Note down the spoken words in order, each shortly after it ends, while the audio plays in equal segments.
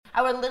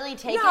I would literally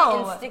take it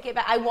and stick it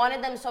back. I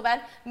wanted them so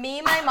bad.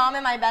 Me, my mom,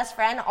 and my best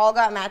friend all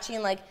got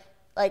matching like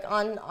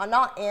on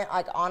not in,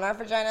 like on our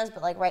vaginas,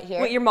 but like right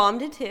here. What, your mom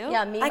did too?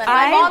 Yeah, me. My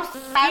mom has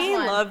one.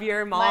 I love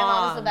your mom. My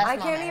mom's the best. I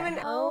can't even.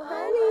 Oh,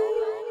 honey.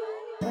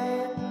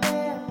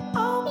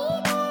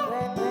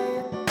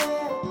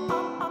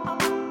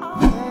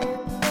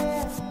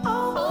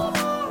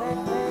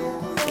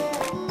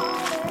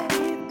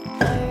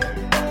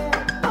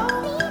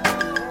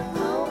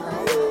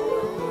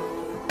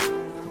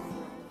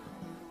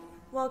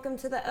 Welcome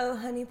to the Oh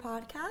Honey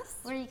podcast,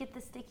 where you get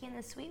the sticky and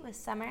the sweet with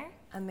Summer,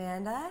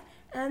 Amanda,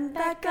 and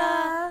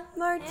Bekah,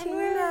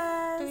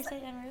 Martinez. Do we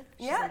say and Ruth?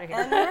 Yeah,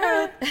 and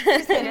Ruth.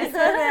 She's gonna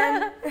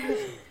sit in.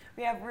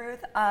 We have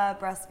Ruth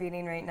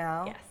breastfeeding right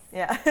now.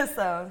 Yes. Yeah,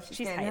 so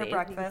she's getting hiding.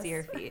 her breakfast.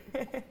 You can see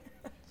her feet.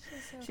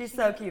 She's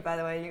so cute, by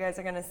the way. You guys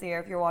are gonna see her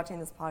if you're watching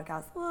this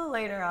podcast a little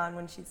later on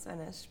when she's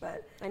finished,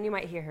 but and you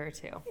might hear her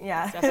too.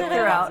 Yeah, it's definitely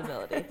a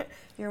possibility.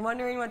 If you're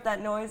wondering what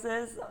that noise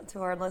is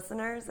to our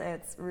listeners,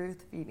 it's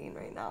Ruth feeding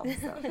right now.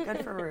 So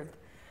good for Ruth.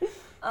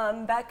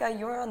 Bekah,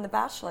 you were on The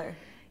Bachelor.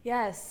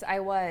 Yes,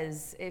 I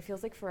was. It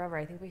feels like forever.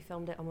 I think we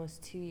filmed it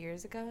almost 2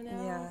 years ago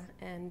now. Yeah.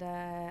 And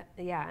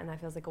and that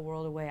feels like a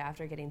world away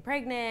after getting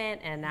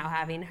pregnant and now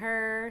having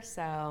her.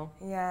 So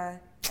yeah.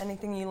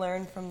 Anything you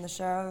learned from the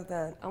show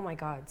that? Oh my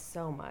God,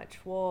 so much.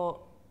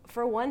 Well,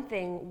 for one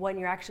thing, when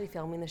you're actually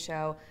filming the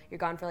show, you're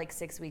gone for like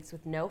 6 weeks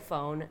with no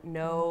phone,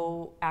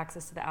 no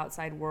access to the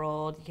outside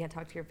world. You can't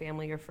talk to your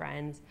family, your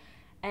friends.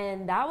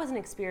 And that was an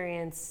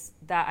experience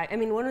that, I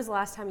mean, when was the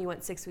last time you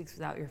went 6 weeks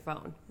without your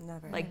phone?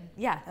 Never. Like,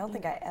 yeah. I don't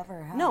think I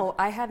ever have. No,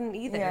 I hadn't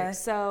either. Yeah.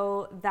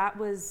 So that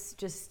was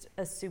just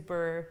a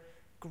super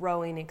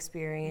growing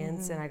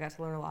experience, and I got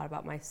to learn a lot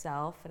about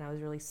myself, and I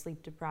was really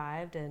sleep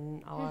deprived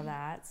and all of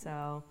that.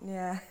 So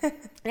yeah.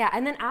 Yeah,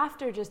 and then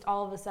after, just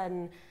all of a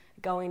sudden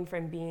going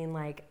from being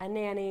like a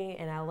nanny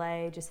in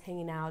LA, just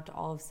hanging out, to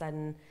all of a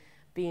sudden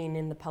being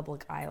in the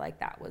public eye, like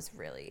that was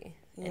really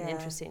an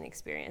interesting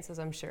experience, as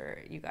I'm sure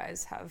you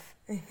guys have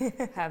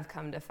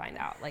come to find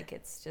out. Like,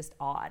 it's just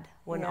odd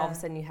when all of a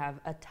sudden you have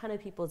a ton of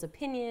people's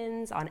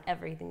opinions on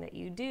everything that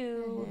you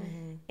do,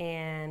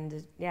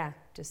 and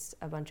just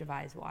a bunch of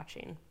eyes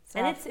watching. So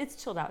and it's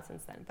chilled out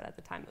since then, but at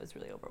the time it was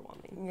really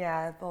overwhelming.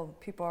 Yeah, well,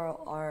 people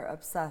are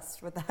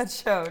obsessed with that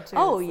show too.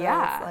 Oh, so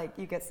yeah. It's like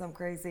you get some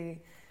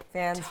crazy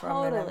fans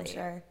from it, I'm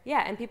sure.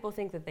 Yeah, and people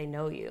think that they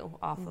know you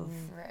off of,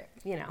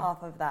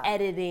 off of that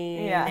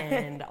editing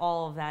and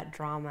all of that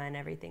drama and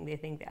everything. They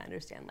think they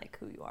understand like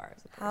who you are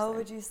as a person. How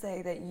would you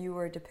say that you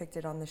were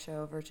depicted on the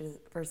show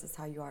versus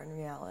how you are in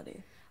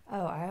reality?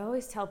 Oh, I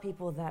always tell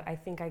people that I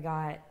think I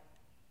got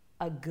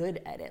a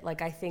good edit.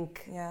 Like, I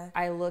think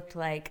I looked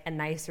like a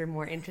nicer,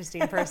 more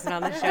interesting person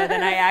on the show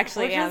than I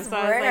actually am. So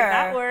I was like,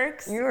 that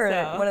works. You were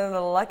one of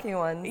the lucky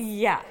ones.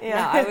 Yeah. No,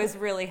 I was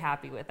really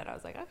happy with it. I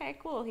was like, okay,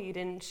 cool. He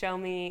didn't show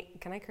me,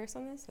 can I curse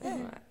on this?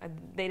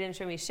 They didn't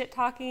show me shit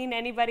talking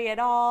anybody at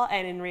all.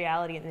 And in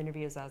reality, in the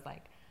interviews, I was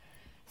like,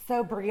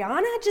 so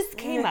Brianna just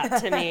came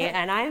up to me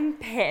and I'm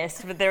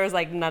pissed, but there was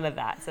like none of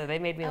that. So they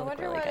made me look really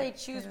good. I wonder why they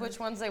choose which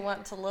ones they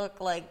want to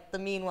look like the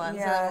mean ones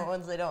and what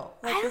ones they don't.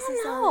 Like, I this don't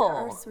is know.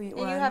 Our sweet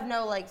one. And you have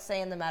no like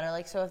say in the matter.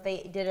 Like, so if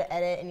they did an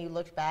edit and you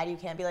looked bad, you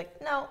can't be like,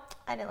 no,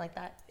 I didn't like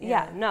that.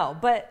 Yeah, no.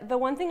 But the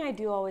one thing I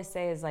do always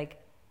say is like,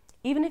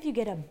 even if you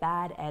get a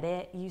bad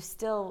edit, you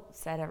still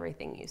said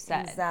everything you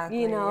said.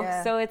 Exactly. You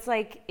know? So it's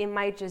like, you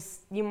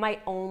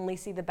might only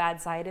see the bad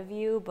side of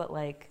you, but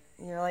like,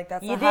 you're like,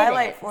 that's a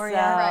highlight for you.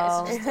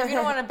 Right. So just, if you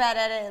don't want a bad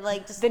edit,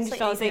 like, just then just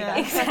don't say that.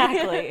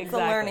 Exactly. It's a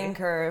learning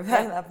curve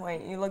at that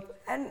point. You look,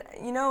 and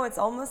it's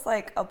almost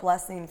like a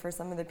blessing for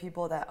some of the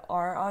people that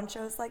are on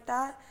shows like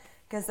that,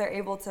 because they're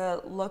able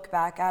to look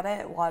back at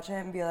it, watch it,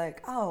 and be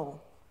like, oh,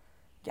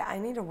 yeah, I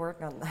need to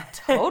work on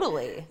that.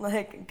 Totally.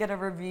 Like, get a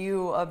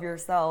review of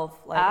yourself,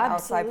 like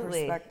outside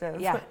perspective.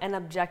 Yeah, an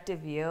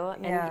objective view.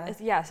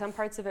 And some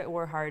parts of it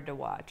were hard to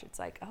watch. It's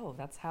like, oh,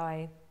 that's how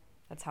I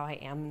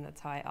am and that's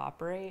how I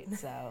operate.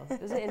 So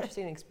it was an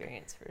interesting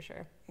experience for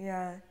sure.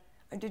 Yeah.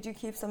 Did you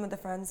keep some of the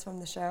friends from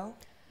the show?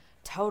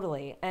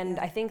 Totally. And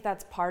I think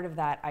that's part of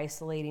that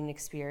isolating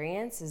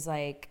experience is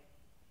like,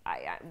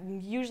 I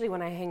usually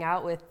when I hang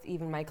out with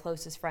even my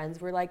closest friends,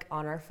 we're like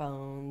on our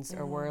phones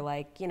or we're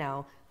like,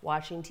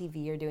 watching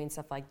TV or doing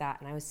stuff like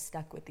that. And I was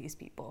stuck with these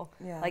people,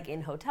 like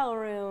in hotel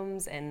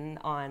rooms and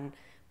on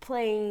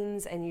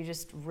planes, and you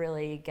just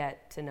really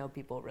get to know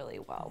people really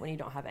well when you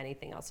don't have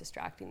anything else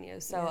distracting you.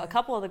 So a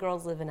couple of the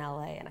girls live in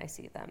LA and I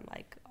see them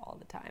like all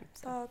the time.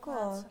 So. Oh,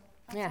 cool.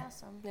 That's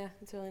awesome. Yeah,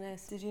 it's really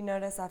nice. Did you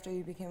notice after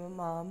you became a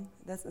mom,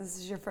 this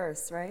is your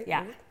first, right?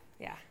 Yeah. Ruth?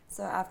 Yeah.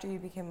 So after you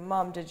became a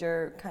mom, did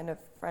your kind of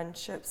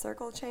friendship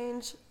circle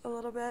change a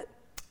little bit?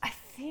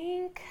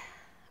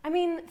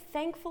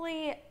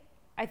 Thankfully,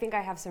 I think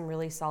I have some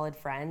really solid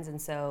friends,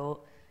 and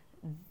so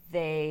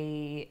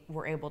they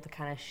were able to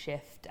kind of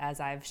shift as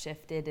I've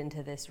shifted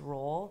into this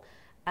role.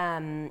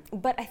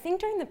 But I think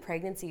during the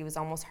pregnancy, it was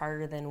almost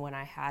harder than when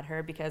I had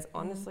her because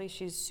honestly,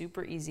 she's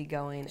super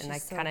easygoing and I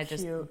kind of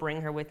just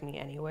bring her with me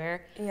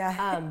anywhere.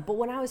 Yeah. But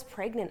when I was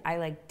pregnant, I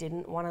like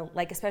didn't want to,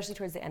 like, especially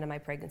towards the end of my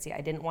pregnancy,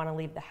 I didn't want to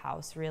leave the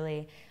house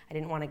really. I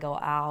didn't want to go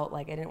out.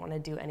 Like, I didn't want to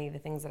do any of the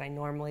things that I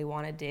normally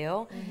want to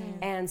do.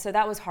 And so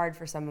that was hard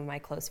for some of my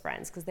close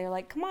friends because they were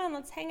like, come on,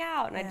 let's hang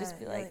out. And I'd just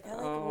be like, I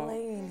like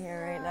laying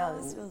here right now.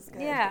 This feels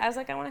good. Yeah, I was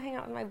like, I want to hang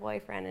out with my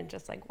boyfriend and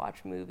just like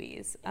watch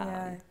movies.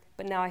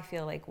 But now I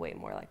feel like way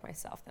more like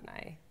myself than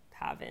I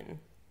have in,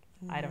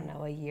 I don't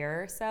know, a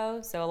year or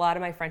so. So a lot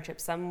of my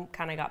friendships, some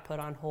kind of got put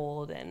on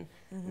hold and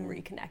I'm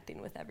reconnecting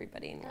with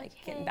everybody and like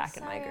getting back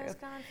in my group.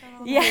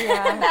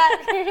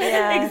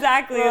 Yeah,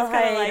 exactly. It's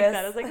kind of like that.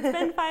 I was like, it's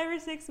been 5 or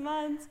 6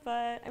 months,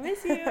 but I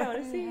miss you. I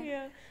want to see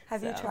you.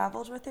 Have you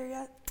traveled with her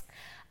yet?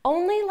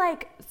 Only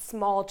like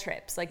small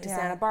trips, like to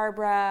Santa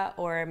Barbara,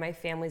 or my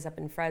family's up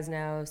in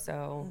Fresno,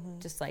 so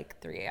just like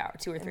 2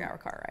 or 3 hour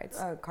car rides.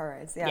 Oh, car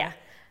rides, yeah.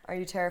 Are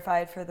you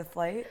terrified for the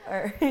flight,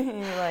 or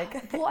you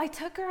like? Well, I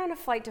took her on a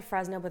flight to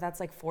Fresno, but that's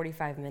like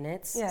 45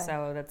 minutes,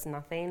 so that's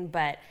nothing.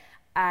 But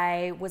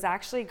I was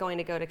actually going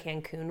to go to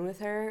Cancun with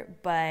her,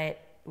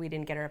 but we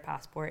didn't get her a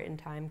passport in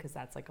time because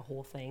that's like a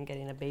whole thing,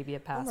 getting a baby a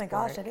passport. Oh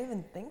my gosh, I didn't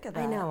even think of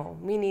that. I know,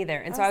 me neither.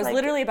 And so I was like,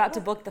 literally about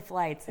to book the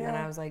flights, and then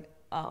I was like,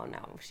 oh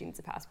no, she needs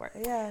a passport.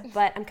 Yeah.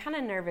 But I'm kind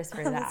of nervous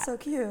for that. That's so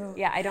cute.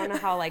 Yeah, I don't know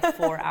how like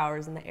 4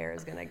 hours in the air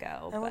is gonna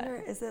go. I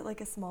wonder, is it like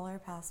a smaller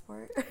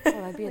passport? Oh,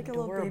 that'd be like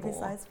adorable. a little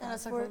baby-sized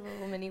passport. Like a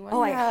little mini one.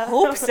 Oh, I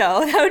hope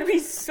so. That would be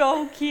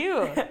so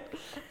cute.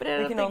 But I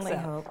don't can think only so.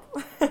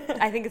 hope.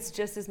 I think it's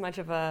just as much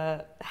of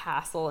a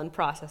hassle and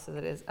process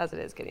as it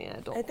is getting an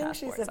adult I think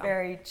passport. she's a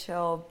very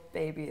chill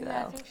baby, though.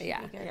 Yeah, I think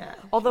she'll be good. Yeah.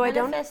 Although I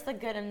don't. Manifest the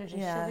good energy.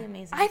 She'll be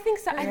amazing. I think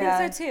so. I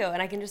think so too. And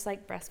I can just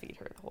like breastfeed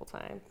her the whole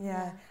time.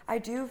 Yeah.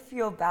 I do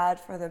feel bad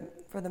for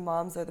the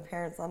moms or the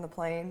parents on the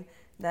plane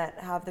that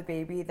have the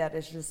baby that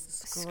is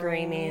just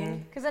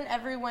screaming. Because then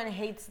everyone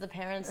hates the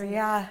parents.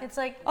 Yeah. It's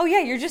like, oh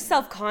yeah, you're just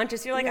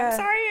self-conscious. You're like, I'm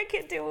sorry, I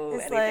can't do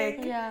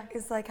anything.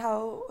 It's like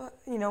how,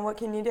 what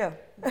can you do?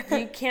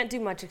 You can't do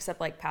much except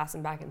like pass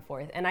them back and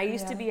forth. And I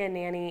used to be a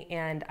nanny,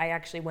 and I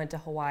actually went to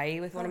Hawaii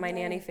with one of my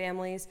nanny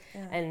families,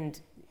 and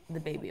the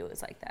baby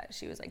was like that.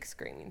 She was like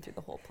screaming through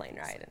the whole plane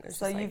ride. And it was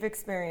so just, you've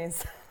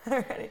experienced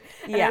already.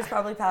 And Yeah. it's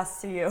probably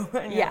passed to you.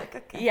 And Yeah. Like,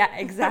 okay. Yeah,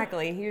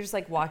 exactly. You're just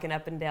like walking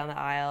up and down the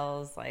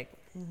aisles, like.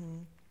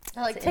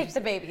 they're like, take the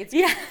baby. It's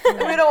Yeah.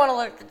 we don't want to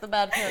look at the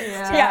bad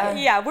parents.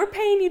 Yeah. We're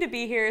paying you to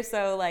be here,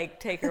 so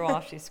like take her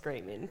while she's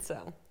screaming.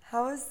 So.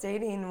 How was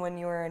dating when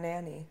you were a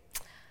nanny?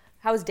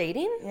 How was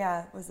dating?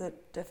 Yeah, was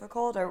it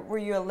difficult, or were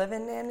you a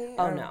live-in nanny?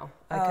 Oh or? no,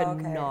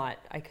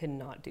 I could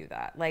not do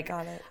that. Like,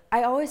 Got it.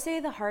 I always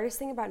say the hardest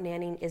thing about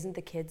nannying isn't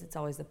the kids, it's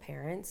always the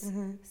parents.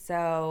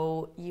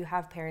 So you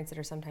have parents that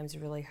are sometimes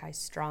really high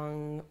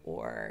strung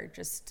or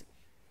just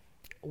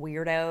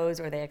weirdos,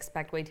 or they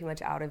expect way too much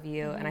out of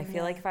you. And I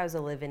feel like if I was a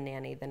live-in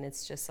nanny, then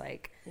it's just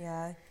like,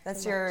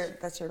 that's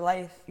your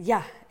life.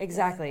 yeah,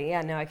 exactly.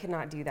 Yeah, no, I could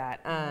not do that.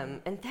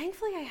 And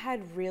thankfully I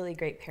had really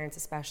great parents,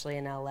 especially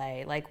in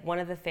LA. Like one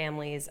of the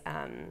families,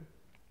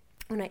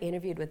 when I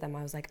interviewed with them,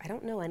 I was like, I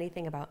don't know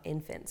anything about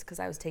infants,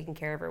 because I was taking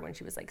care of her when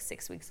she was like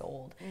 6 weeks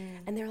old.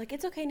 And they were like,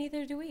 it's okay,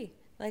 neither do we.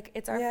 Like,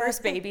 it's our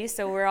first baby,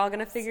 so we're all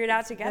gonna figure it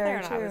out together.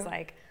 And I was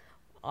like,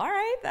 all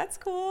right, that's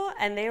cool.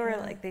 And they were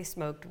like, they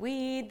smoked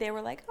weed. They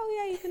were like, oh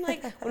yeah, you can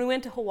like, when we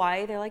went to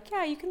Hawaii, they're like,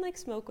 yeah, you can like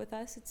smoke with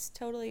us. It's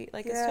totally,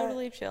 like, it's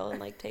totally chill, and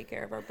like take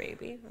care of our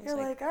baby. You're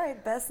like, all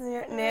right, best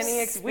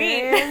nanny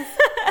experience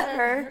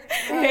ever.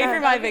 Pay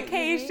for my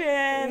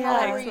vacation. How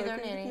long like, were you their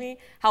nanny?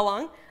 How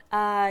long?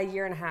 A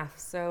year and a half.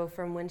 So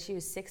from when she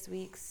was 6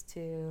 weeks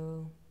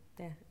to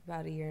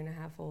about a year and a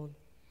half old.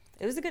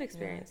 It was a good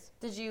experience.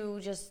 Did you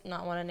just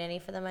not want a nanny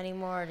for them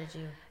anymore, or did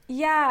you?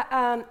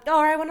 Yeah.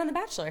 Or I went on The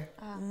Bachelor.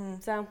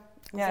 So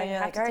Yeah, you're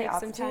like, all right, take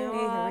some time opportunity,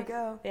 here we off.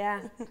 go.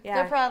 Yeah.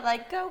 They're probably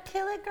like, go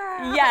kill it,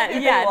 girl.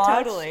 Yeah,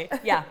 totally.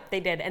 Yeah, they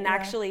did. And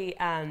actually,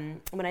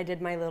 when I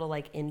did my little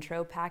like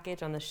intro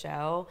package on the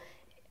show,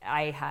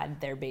 I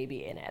had their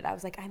baby in it. I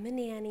was like, I'm a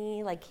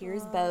nanny. Like,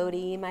 here's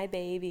Bodie, my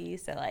baby.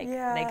 So like,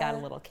 they got a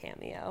little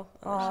cameo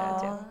on the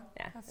show too.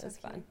 Yeah, it was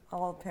fun.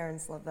 All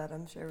parents love that,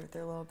 I'm sure, with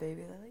their little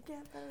baby. They're like,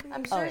 yeah, Bodie.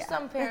 I'm sure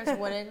some parents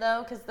wouldn't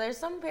though, because there's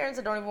some parents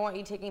that don't even want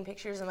you taking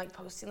pictures and like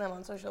posting them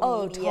on social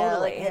media,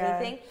 totally. like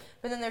anything.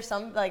 But then there's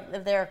some, like,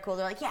 if they're cool,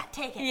 they're like, yeah,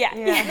 take it. Yeah.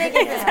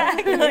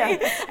 Exactly.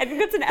 I think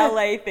that's an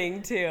LA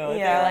thing too.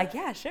 They're like,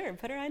 yeah, sure,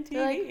 put her on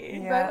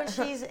TV. Like, right when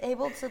she's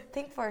able to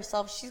think for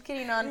herself, she's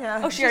getting on.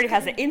 Oh, she already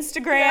has an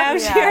Instagram.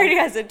 She already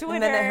has a Twitter. The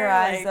minute her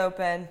eyes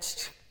open.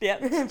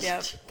 Yep.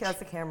 That's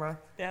the camera.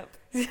 Yep.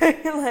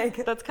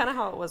 Like, That's kind of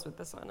how it was with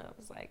this one. I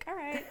was like, all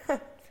right.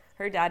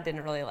 Her dad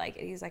didn't really like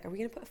it. He's like, are we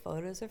going to put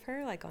photos of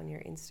her like on your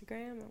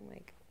Instagram? I'm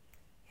like,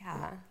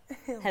 yeah.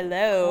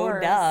 Hello,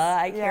 duh.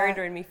 I carried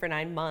her in me for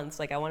 9 months.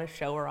 Like, I want to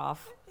show her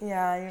off.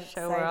 Yeah, you're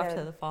Show her off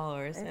to the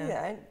followers.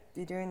 I'd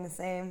be doing the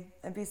same.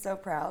 I'd be so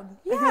proud.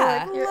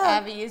 Yeah. Your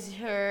Abby is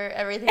her,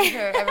 everything's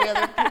her, every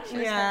other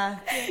picture. Yeah.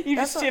 You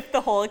just shift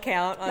the whole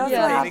account onto That's the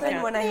what baby happened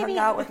account. when I hung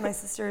out with my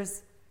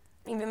sisters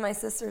even my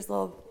sister's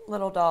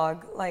little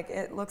dog, like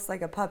it looks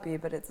like a puppy,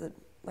 but it's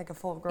like a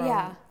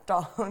full-grown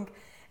dog.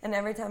 And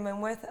every time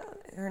I'm with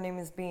her name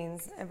is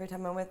Beans. Every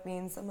time I'm with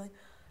Beans, I'm like,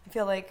 I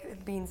feel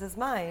like Beans is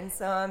mine.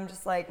 So I'm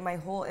just like, my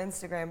whole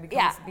Instagram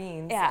becomes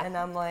Beans, and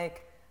I'm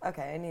like,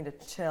 okay, I need to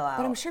chill out.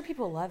 But I'm sure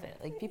people love it.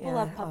 Like people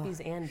love puppies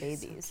and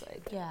babies.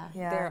 Like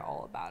they're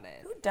all about it.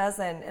 Who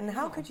doesn't? And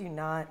how could you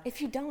not?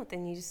 If you don't,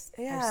 then you just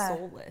are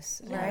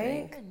soulless.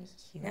 Right?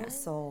 No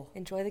soul.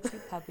 Enjoy the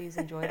cute puppies.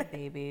 Enjoy the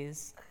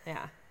babies.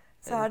 Yeah.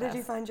 So how did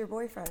you find your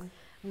boyfriend?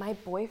 My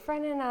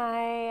boyfriend and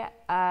I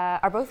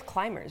are both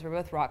climbers. We're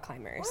both rock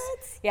climbers.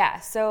 What? Yeah,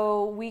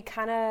 so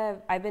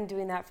I've been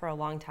doing that for a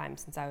long time,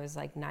 since I was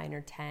like 9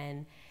 or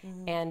 10.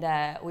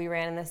 And we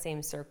ran in the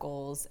same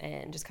circles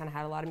and just kind of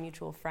had a lot of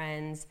mutual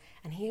friends.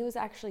 And he was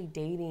actually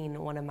dating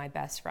one of my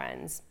best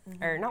friends,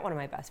 or not one of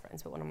my best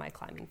friends, but one of my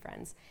climbing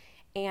friends.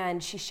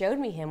 And she showed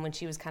me him when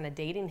she was kind of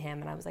dating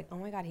him. And I was like, oh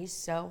my God, he's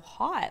so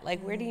hot.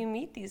 Like, where do you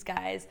meet these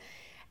guys?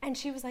 And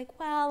she was like,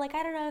 well, like,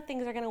 I don't know if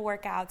things are going to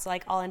work out, so,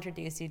 like, I'll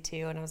introduce you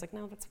to. And I was like,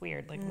 no, that's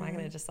weird. Like, I'm not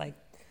going to just, like,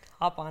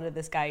 hop onto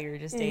this guy you were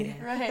just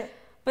dating. Right.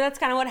 But that's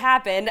kind of what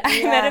happened.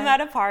 I met him at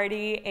a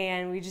party,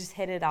 and we just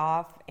hit it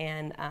off.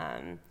 And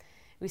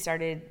we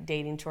started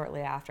dating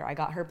shortly after. I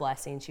got her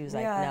blessing. She was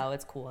like, no,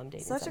 it's cool. I'm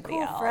dating somebody else. Such a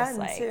cool friend,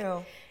 like,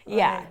 too.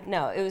 Yeah,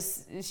 no,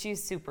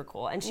 she's super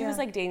cool. And she was,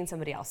 like, dating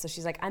somebody else. So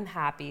she's like, I'm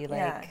happy.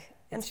 Like,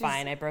 it's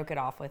fine. I broke it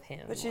off with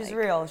him. But she's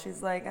real.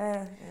 She's like,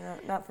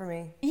 not for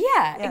me.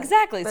 Yeah,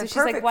 exactly. But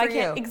so she's like, why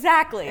can't?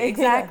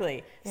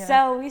 Exactly. Yeah.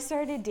 So we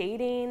started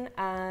dating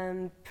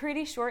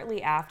pretty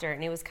shortly after,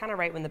 and it was kind of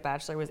right when The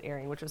Bachelor was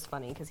airing, which was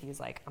funny because he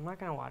was like, I'm not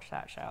gonna watch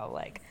that show.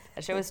 Like,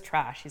 that show is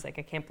trash. He's like,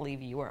 I can't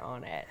believe you were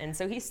on it, and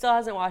so he still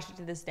hasn't watched it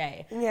to this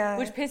day. Yeah.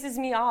 Which pisses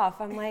me off.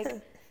 I'm like.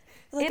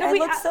 Like, I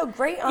look so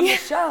great on the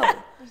show.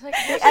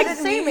 Like,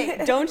 see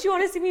me. Don't you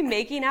want to see me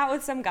making out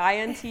with some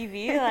guy on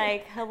TV?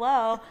 Like,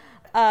 hello.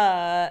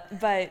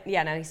 But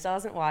yeah, no, he still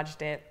hasn't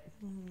watched it.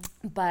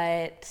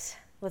 But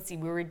let's see,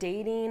 we were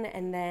dating,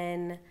 and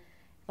then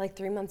like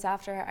 3 months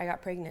after I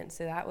got pregnant.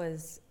 So that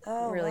was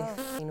really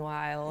fucking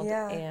wild.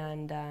 Yeah.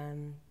 And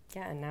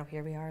and now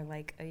here we are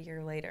like a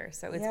year later.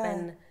 So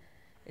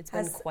it's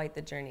been quite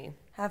the journey.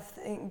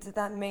 Did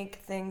that make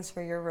things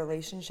for your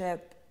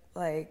relationship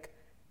like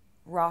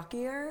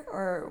rockier,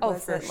 or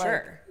was for it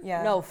sure.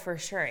 Like, No, for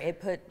sure.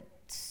 It put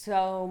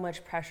so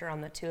much pressure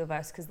on the two of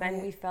us, because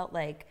then we felt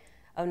like,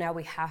 oh, now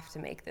we have to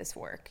make this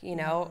work, you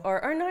know,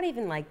 or not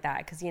even like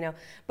that, because, you know,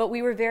 but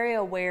we were very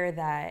aware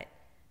that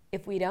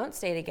if we don't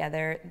stay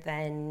together,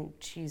 then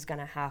she's going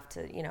to have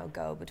to, you know,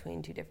 go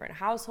between two different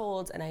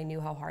households. And I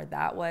knew how hard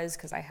that was,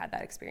 because I had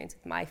that experience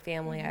with my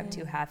family. I have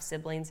 2 half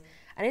siblings,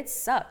 and it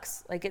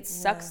sucks. Like, it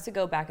sucks to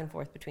go back and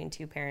forth between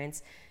 2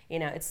 parents. You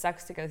know, it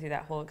sucks to go through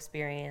that whole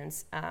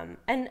experience. And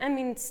I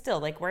mean,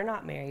 still, like, we're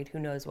not married. Who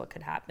knows what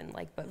could happen?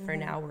 Like, but for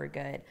now, we're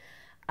good.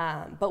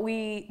 But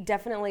we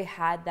definitely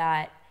had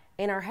that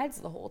in our heads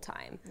the whole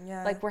time.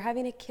 Yeah. Like, we're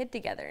having a kid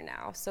together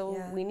now,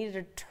 so we need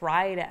to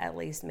try to at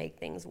least make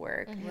things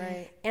work.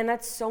 Right. And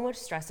that's so much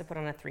stress to put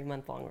on a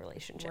 3-month-long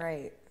relationship.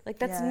 Right. Like,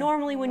 that's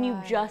normally when you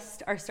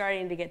just are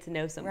starting to get to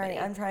know somebody.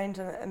 Right. I'm trying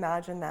to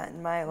imagine that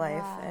in my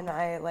life, and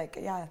I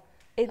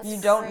you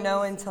don't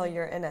know until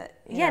you're in it.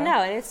 You know?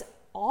 No, and it's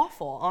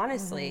awful,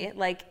 honestly.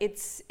 Like,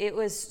 it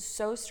was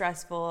so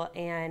stressful,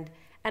 and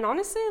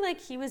honestly, like,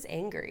 he was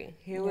angry.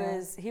 He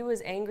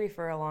was angry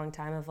for a long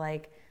time of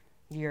like,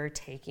 you're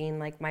taking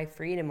like my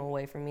freedom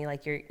away from me,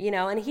 like, you're, you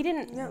know, and he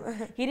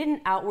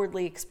didn't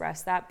outwardly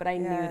express that, but I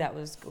knew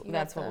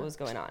that's what was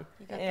going on.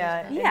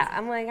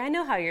 I'm like, I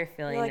know how you're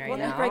feeling right now.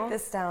 Let me break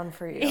this down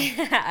for you.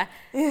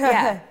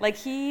 Like,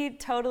 he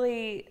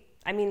totally,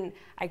 I mean,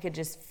 I could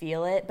just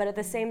feel it, but at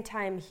the same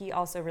time, he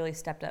also really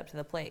stepped up to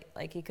the plate.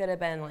 Like, he could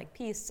have been like,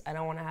 peace, I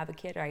don't want to have a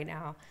kid right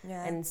now.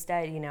 And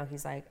instead, you know,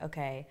 he's like,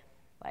 okay,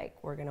 like,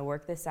 we're gonna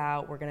work this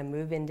out, we're gonna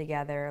move in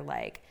together.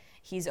 Like,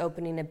 he's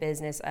opening a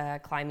business, a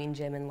climbing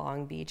gym in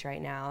Long Beach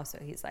right now. So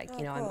he's like,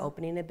 you know, cool. I'm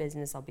opening a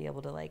business. I'll be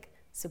able to like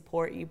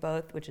support you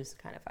both, which is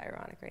kind of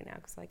ironic right now,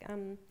 because like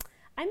I'm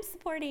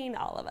supporting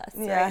all of us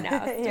right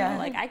now. So,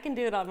 like, I can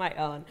do it on my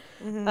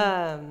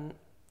own.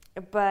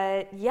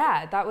 But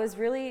yeah, it was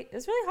really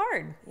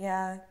hard.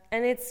 Yeah.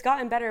 And it's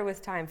gotten better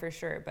with time for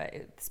sure, but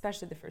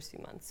especially the first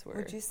few months were.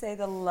 Would you say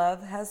the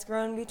love has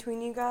grown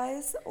between you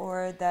guys,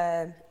 or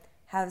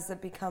has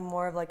it become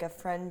more of like a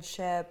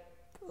friendship,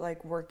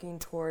 like working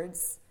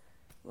towards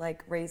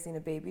like raising a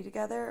baby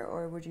together,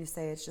 or would you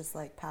say it's just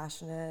like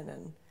passionate?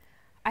 And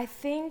I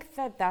think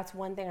that's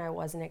one thing I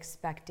wasn't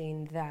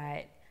expecting,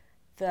 that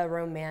the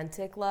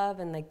romantic love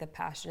and like the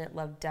passionate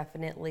love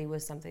definitely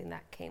was something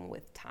that came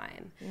with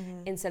time,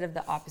 instead of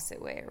the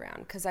opposite way around.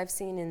 Because I've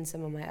seen in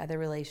some of my other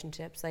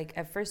relationships, like,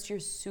 at first you're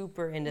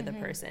super into the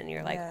person,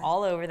 you're like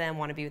all over them,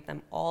 want to be with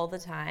them all the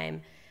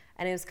time.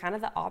 And it was kind of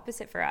the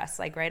opposite for us.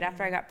 Like, right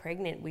after I got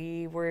pregnant,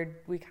 we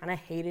kind of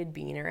hated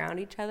being around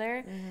each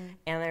other.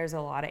 And there's a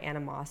lot of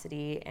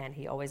animosity, and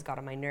he always got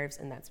on my nerves,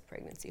 and that's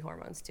pregnancy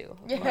hormones too.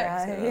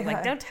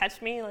 Like, don't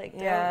touch me, like,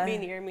 don't be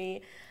near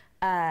me.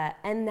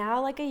 And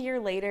now, like, a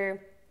year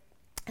later,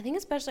 I think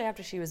especially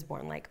after she was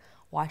born, like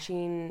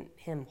watching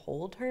him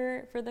hold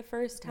her for the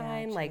first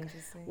time, like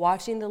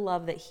watching the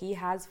love that he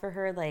has for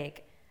her,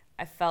 like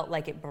I felt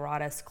like it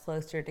brought us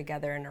closer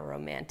together in a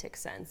romantic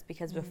sense,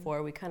 because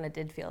before we kind of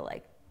did feel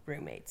like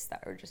roommates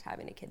that were just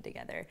having a kid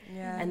together.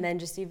 And then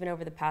just even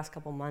over the past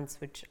couple months,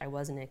 which I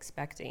wasn't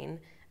expecting,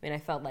 I mean, I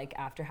felt like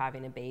after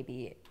having a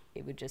baby,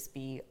 it would just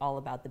be all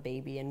about the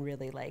baby and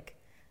really like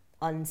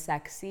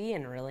unsexy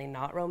and really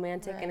not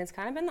romantic. And it's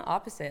kind of been the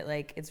opposite.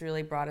 Like it's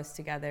really brought us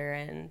together,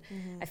 and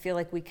I feel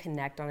like we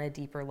connect on a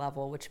deeper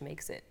level, which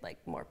makes it like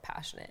more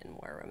passionate and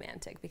more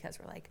romantic, because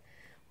we're like,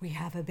 we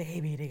have a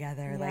baby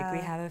together, like we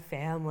have a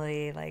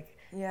family, like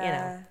you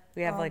know,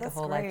 we have like a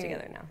whole life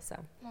together now. So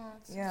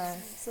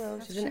so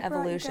she's an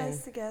evolution. You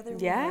guys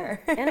together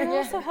and it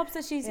also helps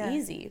that she's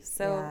easy,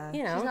 so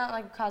you know, she's not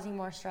like causing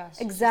more stress.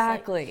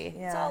 Exactly.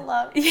 It's all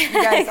love. You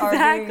guys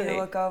argue, you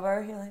look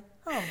over, you're like,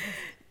 oh.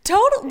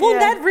 Total. Well,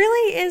 that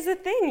really is a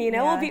thing, you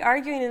know. We'll be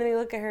arguing, and then we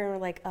look at her, and we're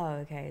like, "Oh,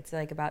 okay." It's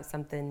like about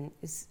something.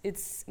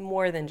 It's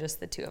more than just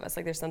the two of us.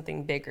 Like, there's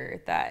something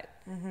bigger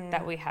that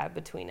we have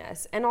between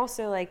us, and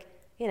also like,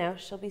 you know,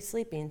 she'll be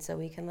sleeping, so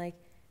we can like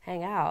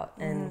hang out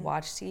and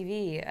watch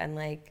TV and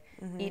like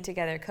eat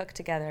together, cook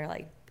together,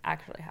 like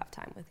actually have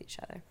time with each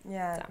other.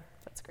 Yeah, so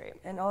that's great.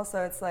 And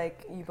also, it's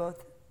like you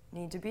both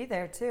need to be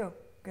there too,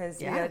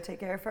 because you got to take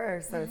care of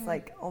her. So it's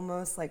like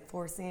almost like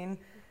forcing.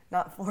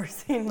 Not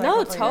forcing. Like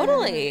no,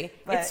 totally.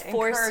 But it's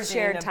forced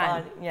shared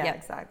time. Yeah,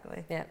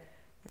 exactly. Yeah,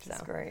 which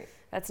is great.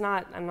 That's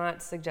not. I'm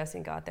not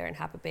suggesting go out there and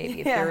have a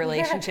baby if your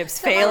relationship's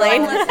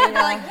failing. You're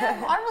like,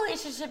 our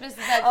relationship isn't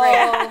that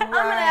great. I'm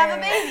gonna have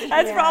a baby.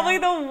 That's probably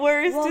the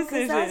worst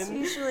decision. That's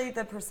usually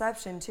the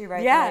perception too,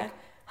 right? Yeah. Like,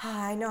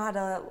 I know how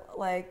to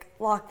like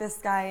lock this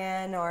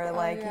guy in, or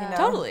like you know.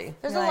 Totally.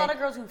 There's a lot of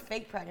girls who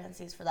fake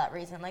pregnancies for that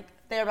reason. Like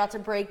they're about to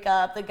break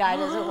up, the guy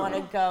doesn't want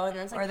to go, and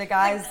then it's like, or the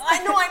guys.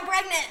 Like, I know I'm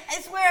pregnant.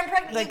 I swear I'm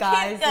pregnant. The you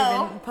guys can't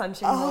go. even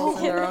punching holes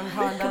in their own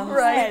condoms.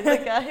 Right. The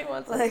guy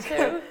wants like,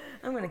 to.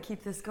 I'm gonna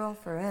keep this girl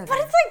forever. But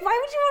it's like,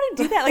 why would you want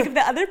to do that? Like, if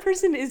the other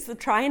person is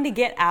trying to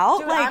get out,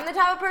 Dude, like, I'm the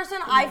type of person.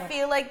 I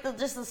feel like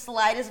just the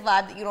slightest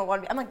vibe that you don't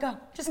want to be. I'm like, go,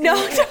 just no,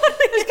 go. just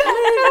go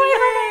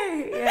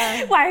away.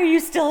 Yeah. Why are you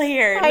still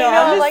here? I No, know,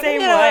 I'm the like,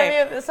 same you know way.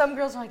 what I mean? Some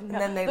girls are like, no.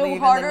 And then they the leave,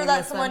 harder and then you that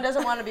miss someone them.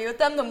 doesn't want to be with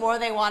them, the more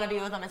they want to be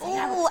with them. It's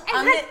like,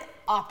 I'm the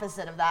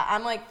opposite of that.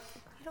 I'm like,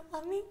 you don't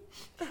love me?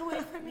 Get away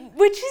from me.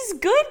 Which is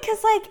good,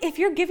 because like if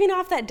you're giving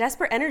off that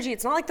desperate energy,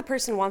 it's not like the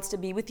person wants to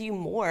be with you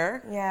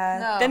more. Yeah.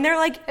 No. Then they're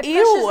like, it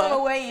ew. pushes them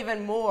away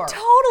even more.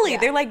 Totally. Yeah.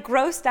 They're like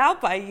grossed out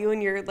by you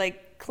and your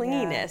like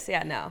clinginess.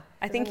 Yeah, no.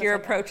 I think your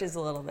approach is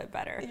a little bit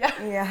better.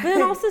 Yeah. But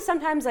then also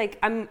sometimes like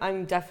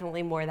I'm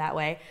definitely more that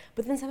way.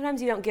 But then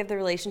sometimes you don't give the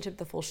relationship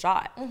the full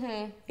shot.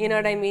 You know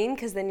what I mean?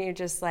 Because then you're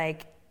just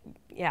like,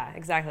 yeah,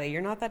 exactly.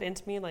 You're not that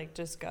into me. Like,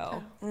 just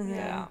go.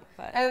 Get out.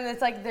 But. And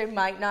it's like there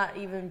might not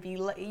even be,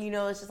 you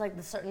know, it's just like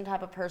the certain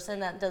type of person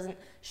that doesn't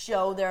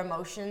show their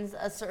emotions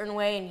a certain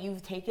way, and you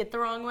take it the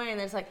wrong way, and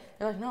it's like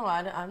they're like, no,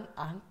 I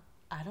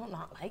don't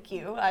not like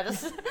you. I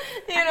just,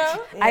 you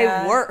know,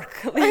 I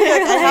work. like,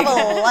 I have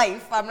a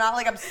life. I'm not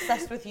like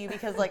obsessed with you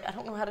because like I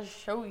don't know how to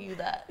show you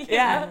that.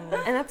 Yeah,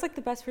 and that's like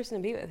the best person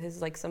to be with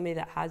is like somebody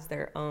that has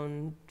their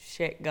own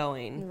shit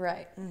going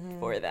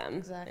for them.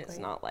 Exactly. It's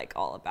not like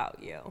all about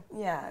you.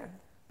 Yeah.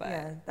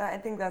 But I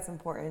think that's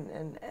important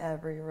in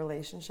every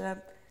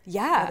relationship.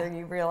 Yeah. Whether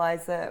you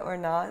realize it or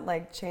not,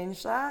 like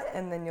change that,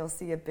 and then you'll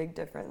see a big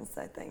difference,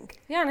 I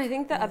think. Yeah, and I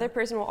think the other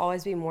person will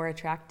always be more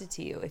attracted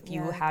to you if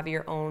you have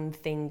your own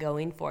thing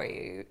going for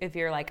you. If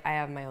you're like, I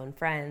have my own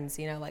friends,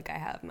 you know, like I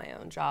have my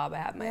own job, I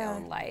have my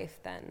own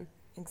life, then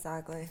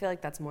exactly. I feel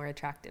like that's more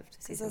attractive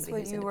to see somebody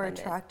that's what you were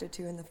independent. attracted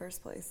to in the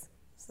first place.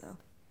 So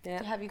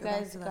Yeah. Have you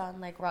guys gone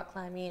like rock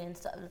climbing and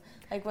stuff?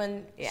 Like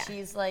when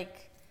she's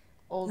like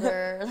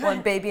older.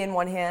 One baby in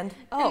one hand.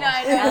 Oh, no,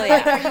 I know.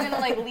 Like, are you gonna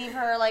like leave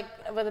her like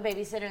with a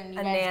babysitter and you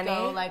A guys nanny?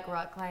 go like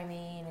rock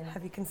climbing? And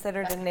Have you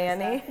considered a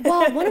nanny?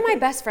 Well, one of my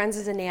best friends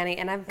is a nanny,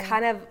 and I've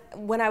kind of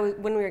when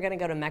we were gonna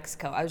go to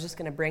Mexico, I was just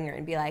gonna bring her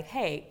and be like,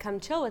 hey, come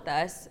chill with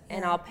us,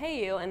 and I'll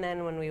pay you, and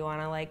then when we want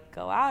to like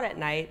go out at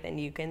night, then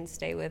you can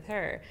stay with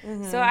her.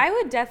 So I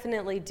would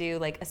definitely do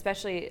like,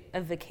 especially a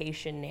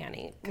vacation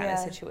nanny kind of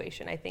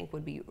situation. I think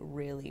would be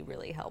really,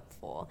 really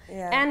helpful.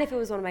 Yeah. And if it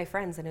was one of my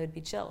friends, then it would be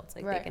chill. It's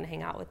like they can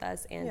hang out with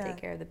us and take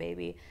care of the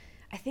baby.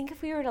 I think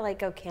if we were to like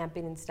go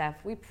camping and stuff,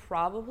 we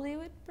probably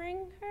would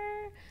bring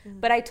her.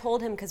 But I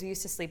told him, because we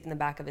used to sleep in the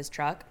back of his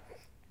truck,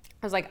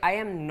 I was like, I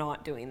am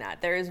not doing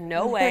that. There is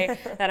no way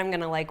that I'm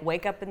gonna like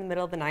wake up in the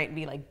middle of the night and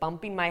be like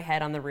bumping my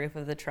head on the roof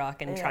of the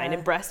truck and trying to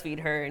breastfeed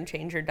her and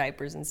change her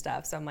diapers and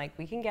stuff. So I'm like,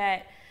 we can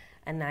get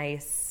a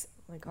nice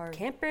like our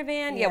camper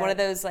van. Yeah, one of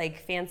those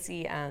like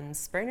fancy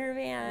Sprinter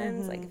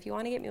vans. Like if you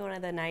want to get me one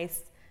of the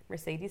nice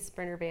Mercedes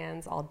Sprinter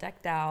vans all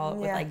decked out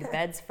with like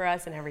beds for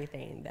us and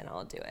everything, then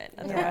I'll do it.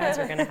 Otherwise,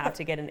 we're gonna have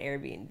to get an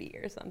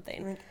Airbnb or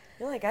something.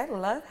 You're like, I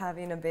love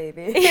having a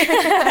baby.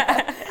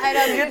 I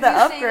know, get the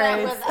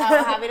upgrades.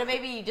 Without having a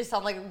baby, you just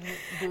sound like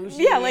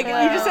bougie. Yeah, like you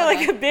just sound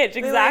like a bitch,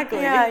 exactly.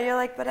 You're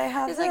like, but I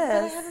have He's this. like,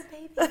 but I have a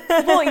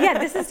baby. Well, yeah,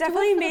 this has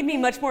definitely made me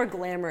much more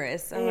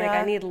glamorous. I'm like,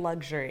 I need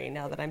luxury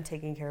now that I'm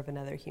taking care of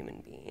another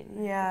human being.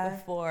 Yeah.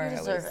 Before You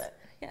deserve it.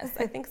 Yes,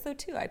 I think so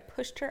too. I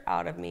pushed her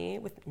out of me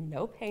with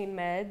no pain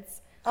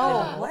meds.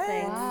 Oh, what?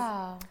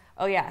 Wow.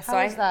 Oh yeah. So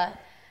How was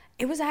that?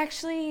 It was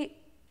actually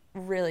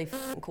really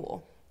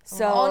cool.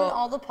 So on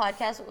all the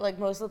podcasts, like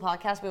most of the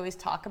podcasts, we always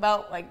talk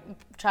about like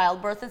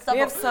childbirth and stuff. We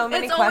have so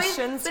many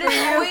questions but for it's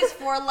you. always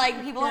for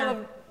like people who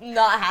have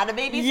not had a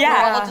baby. So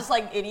Yeah. we're all just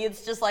like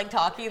idiots, just like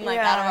talking like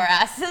out of our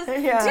asses.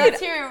 Yeah. So it's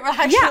here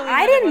actually. yeah,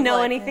 I what it didn't was know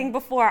like. anything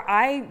before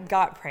I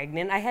got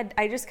pregnant. I had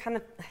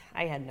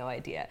no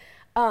idea.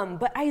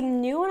 But I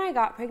knew when I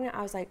got pregnant,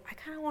 I was like, I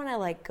kind of want to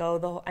like go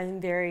the whole,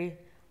 I'm very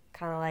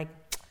kind of like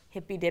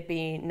hippy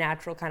dippy,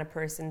 natural kind of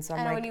person. So I'm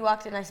I know like, when you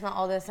walked in, I smelled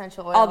all the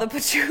essential oil. all the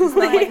It's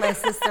patchouli. not like my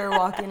sister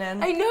walking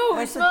in. I know.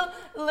 It smells.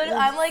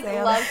 I'm like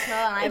love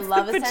smell, and I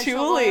love the essential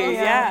patchouli, oils.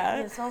 yeah.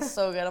 It smells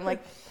so good. I'm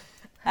like,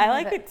 I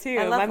like it too.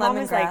 I love my mom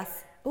was like,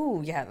 lemongrass.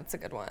 ooh, yeah, that's a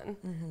good one.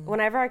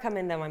 Whenever I come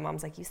in though, my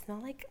mom's like, you smell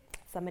like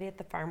somebody at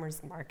the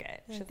farmer's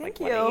market. She's like,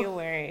 what are you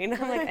wearing?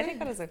 I'm like, I take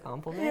that as a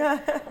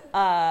compliment.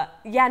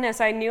 No,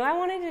 so I knew I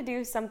wanted to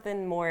do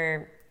something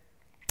more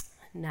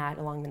not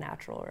along the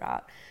natural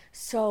route.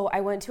 So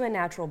I went to a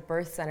natural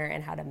birth center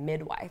and had a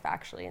midwife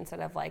actually instead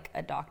of like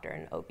a doctor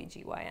and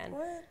OBGYN.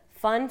 What?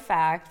 Fun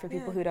fact for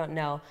people who don't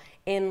know,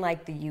 in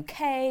like the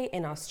UK,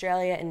 in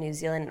Australia, and New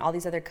Zealand, and all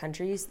these other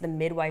countries, the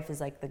midwife is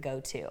like the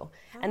go-to.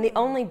 And the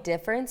only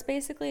difference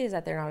basically is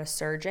that they're not a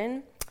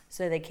surgeon,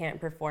 so they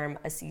can't perform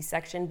a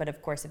C-section, but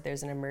of course if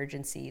there's an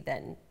emergency,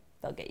 then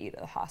they'll get you to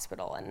the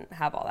hospital and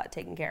have all that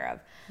taken care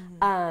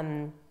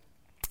of.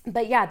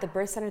 But yeah, at the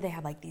birth center, they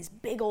have like these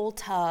big old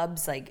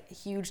tubs, like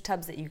huge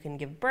tubs that you can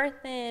give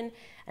birth in,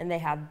 and they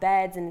have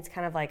beds, and it's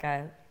kind of like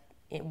a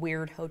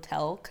weird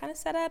hotel kind of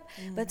setup,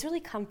 but it's really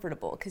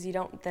comfortable because you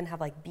don't then have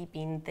like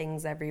beeping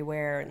things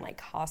everywhere and like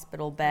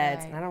hospital beds.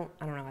 Right. And I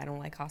don't know, I don't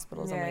like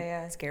hospitals. I'm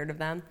Yeah, like scared of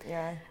them.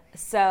 Yeah.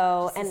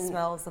 So, And and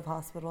smells of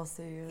hospitals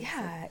too.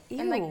 yeah,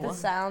 and like the ew.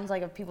 sounds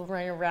like of people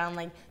running around,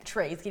 like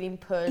trays getting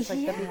pushed, like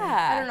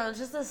Yeah. I don't know, it's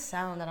just the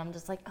sound that I'm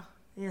just like, oh.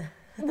 Yeah.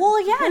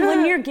 Well, yeah, and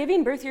when you're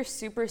giving birth, you're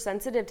super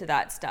sensitive to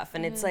that stuff,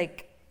 and it's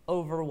like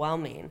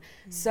overwhelming.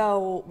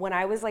 So when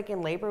I was like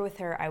in labor with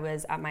her, I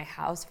was at my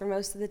house for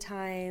most of the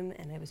time,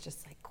 and it was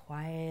just like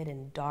quiet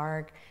and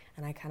dark,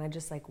 and I kind of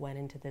just like went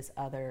into this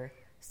other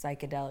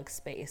psychedelic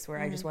space where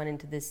I just went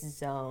into this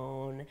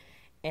zone,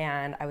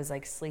 and I was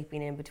like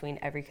sleeping in between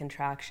every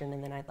contraction,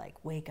 and then I'd like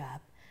wake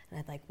up and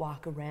I'd like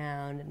walk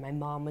around, and my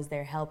mom was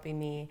there helping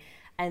me,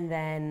 and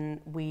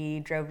then we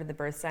drove to the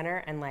birth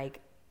center, and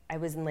like I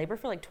was in labor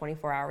for like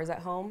 24 hours at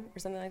home or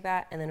something like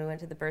that. And then we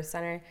went to the birth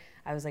center.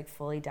 I was like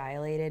fully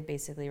dilated,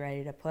 basically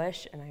ready to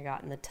push. And I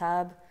got in the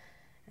tub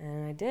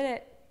and I did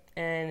it.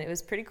 And it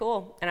was pretty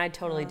cool. And I'd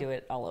totally do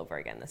it all over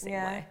again the same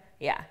way.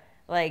 Yeah.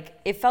 Like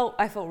I felt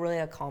really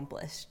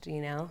accomplished,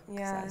 you know? 'Cause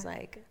I was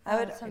like,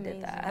 I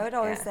did that. I would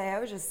always say I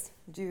would just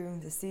do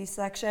the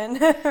C-section.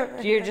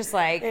 You're just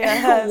like,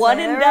 Yeah, one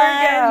so and there we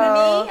done.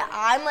 go. Me,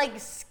 I'm like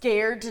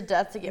scared to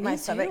death to get my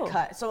stomach too.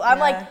 cut. So I'm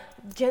like,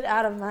 get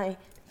out of my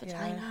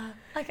vagina.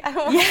 Like I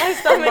don't want my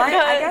stomach cut.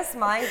 I guess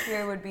my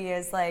fear would be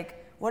is like,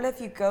 what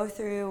if you go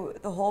through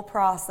the whole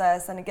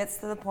process and it gets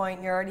to the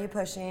point you're already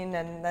pushing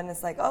and then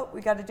it's like, oh, we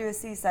got to do a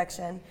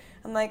C-section.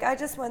 I'm like, I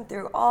just went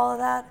through all of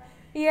that.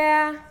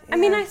 Yeah. I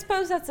mean, I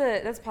suppose that's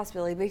a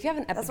possibility. But if you have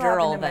an That's what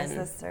happened epidural, to my then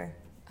sister.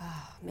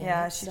 oh man,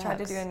 Yeah, that she tried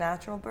to sucks. do a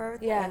natural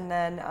birth. Yeah. And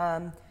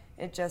then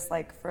it just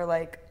like for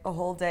like a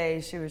whole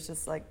day she was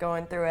just like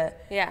going through it.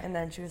 Yeah. And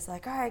then she was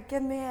like, all right,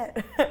 give me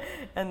it.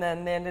 And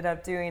then they ended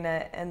up doing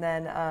it. And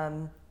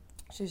then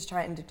she was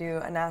trying to do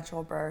a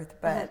natural birth,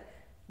 but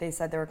they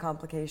said there were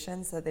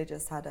complications, so they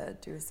just had to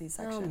do a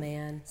C-section. Oh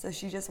man. So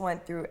she just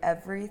went through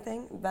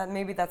everything.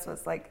 Maybe that's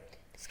what's like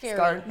Scary.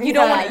 scarred me. You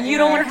don't Yeah, want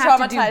you're to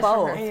have to do traumatized from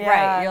both, her. Yeah.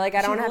 right? You're like,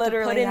 I don't She have to put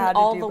literally in had to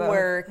all do the both.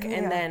 work Yeah.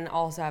 and then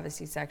also have a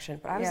C-section.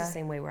 But I was Yeah. the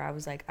same way where I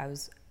was like, I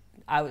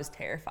was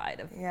terrified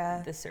of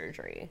the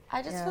surgery.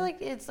 I just feel like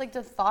it's like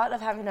the thought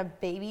of having a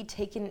baby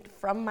taken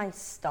from my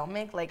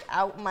stomach, like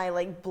out my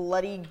like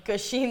bloody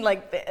gushing,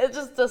 like it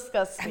just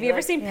disgusts me. Have you ever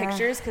Like, seen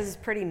pictures? Because it's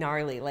pretty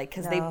gnarly. Like,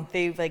 because No.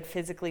 they like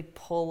physically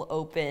pull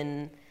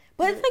open.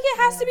 But it's like it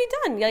has to be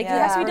done. Like it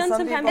has to be For done some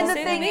sometime people- to And the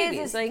save thing the is,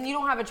 babies. like you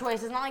don't have a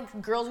choice. It's not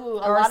like girls who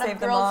a Or lot save of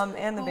the girls mom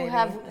and the who baby.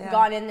 have Yeah.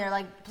 gone in there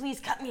like, please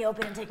cut me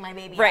open and take my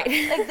baby Right.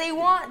 out. Like they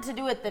want to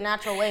do it the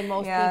natural way.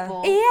 Most Yeah.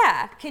 people.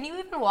 Yeah. Can you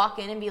even walk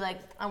in and be like,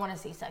 I want a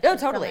C-section? Oh,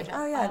 totally. from my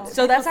Oh, child? yeah.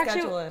 So that's People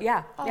schedule actually it.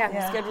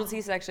 yeah, scheduled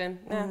C-section.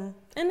 Yeah.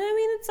 And I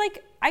mean, it's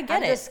like I get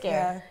I'm it. just scared.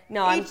 Yeah.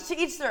 No, I'm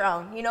each their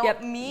own. You know,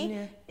 Yep.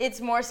 me, it's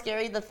more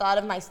scary the thought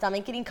of my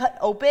stomach getting cut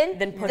open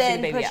than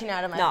pushing the baby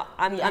out of my. No,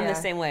 I'm Yeah. the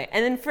same way.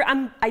 And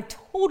then I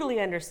totally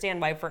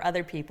understand why for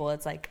other people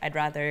it's like I'd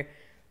rather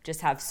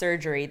just have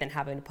surgery than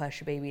having to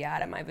push a baby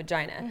out of my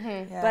vagina.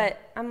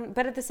 Mm-hmm.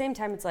 But at the same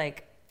time, it's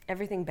like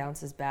everything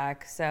bounces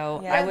back. So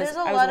Yeah. I was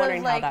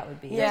wondering how that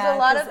would be. There's a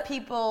lot of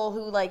people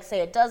who like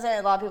say it doesn't.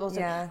 A lot of people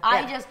say I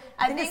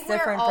think it's we're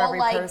different for all every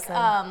like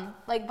person.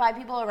 like by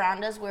people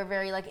around us. We're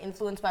very like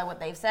influenced by what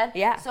they've said.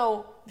 Yeah.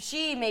 So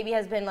she maybe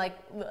has been like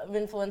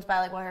influenced by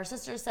like what her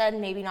sister said,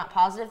 maybe not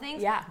positive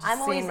things. Yeah.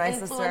 I'm always my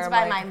sister, influenced I'm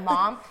by like- my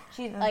mom.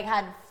 She like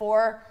had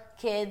 4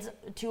 kids,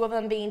 2 of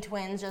them being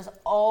twins, just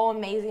all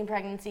amazing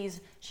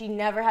pregnancies. She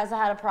never has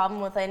had a problem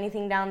with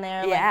anything down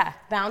there. Yeah.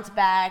 Like, bounce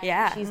back.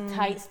 Yeah. She's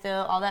tight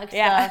still, all that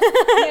Yeah. stuff.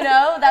 You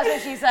know, that's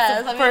what she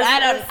says. I mean,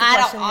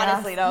 I don't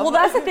honestly know. Well,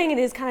 that's the thing. It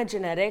is kind of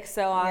genetic.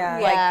 So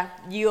I'm like,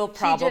 you'll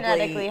probably. She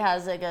genetically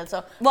has it good.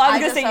 So Well, I was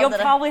gonna just say hope you'll that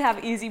probably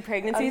have easy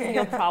pregnancies, and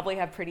you'll probably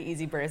have pretty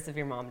easy births if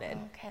your mom did.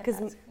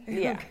 Okay.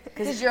 Yeah.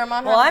 Because your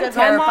mom Well, has I'm good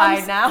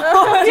terrified now.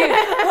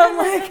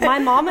 My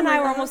mom and I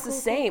were almost the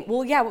same.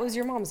 Well, yeah. What was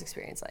your mom's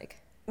experience like?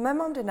 My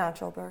mom did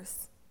natural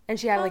births. And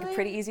she had like a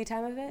pretty easy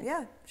time of it?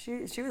 Yeah,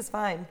 she was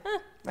fine.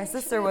 My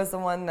sister was the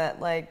one that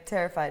like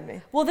terrified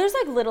me. Well, there's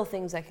like little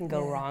things that can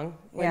go wrong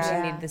when she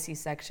Yeah. needed the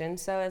C-section.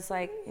 So it's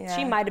like Yeah.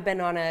 she might have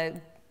been on a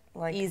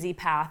Like easy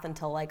path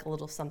until like a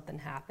little something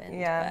happened.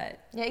 Yeah. But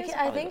Yeah, it's I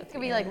probably think what it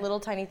could be like little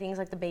tiny things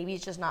like the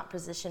baby's just not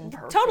positioned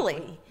perfectly.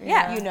 Totally.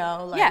 Yeah. You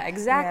know, like, yeah,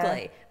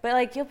 exactly. But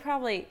like you'll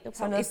probably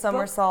so no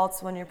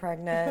somersaults when you're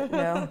pregnant.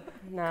 No.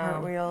 no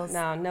cartwheels.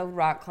 no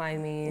rock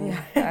climbing.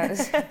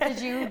 Did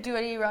you do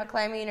any rock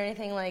climbing or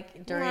anything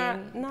like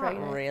during Not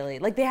pregnant? really.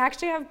 Like they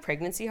actually have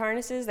pregnancy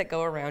harnesses that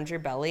go around your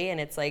belly,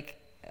 and it's like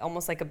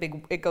almost like a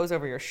big. It goes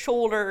over your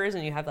shoulders,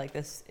 and you have like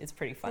this. It's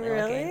pretty funny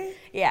looking. Really?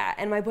 Yeah.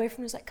 And my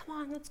boyfriend was like, "Come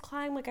on, let's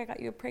climb. Like I got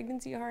you a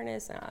pregnancy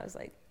harness," and I was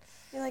like.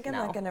 You're like, I'm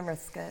No. not gonna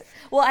risk it.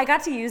 Well, I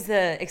got to use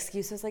the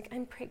excuse. I was like,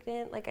 I'm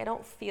pregnant, like I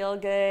don't feel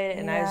good,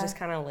 and I was Yeah. just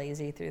kind of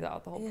lazy through the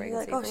whole you're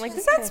pregnancy. like, oh, I'm like, she's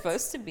is that okay.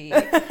 supposed to be?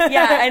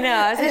 Yeah, I know.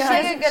 I was like, It's she like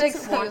a doesn't- good she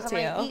doesn't want excuse. I'm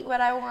to. gonna eat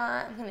what I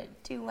want. I'm gonna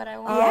do what I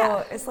want.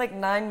 Oh, it's like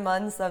 9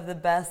 months of the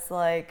best,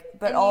 like,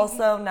 but And you-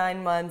 also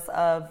 9 months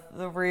of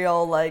the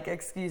real, like,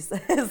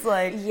 excuses.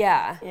 Like,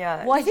 Yeah.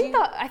 Yeah. Well, I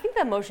think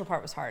the emotional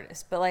part was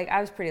hardest, but like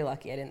I was pretty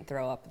lucky. I didn't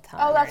throw up a ton.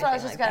 Oh, or that's what I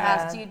was anything just like gonna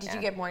that. ask you. Did Yeah. you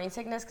get morning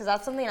sickness? Because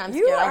that's something I'm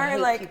You scared. I are, hate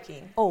like-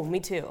 puking. Oh,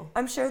 me too.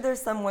 I'm sure there's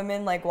some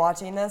women, like,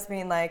 watching this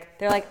being like,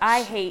 They're like,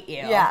 I hate you.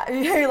 yeah,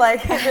 you're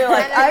like,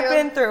 I've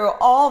been through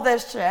all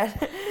this shit.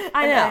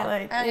 I And know.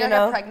 like, And you you're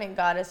know, like a pregnant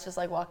goddess just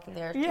like walking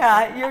there.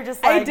 yeah, you're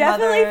just like, I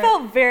definitely mother-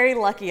 felt very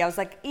lucky. I was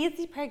like,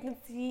 easy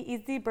pregnancy,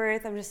 easy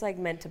birth. I'm just like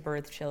meant to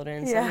birth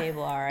children. Some Yeah.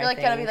 people are. You're like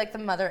I gonna think. be like the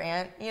mother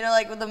ant. You know,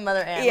 like with the mother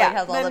ant Yeah. like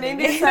has all Then the maybe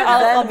babies. it's that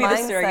I'll Zen be the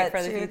surrogate mindset for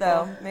other too, people.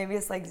 though. Maybe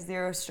it's like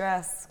zero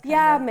stress.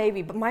 Yeah, kinda.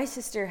 maybe. But my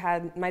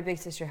big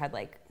sister had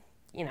like,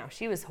 you know,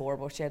 she was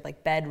horrible. She had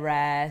like bed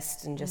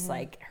rest and just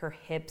like her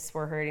hips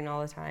were hurting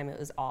all the time. It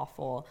was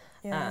awful.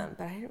 Yeah.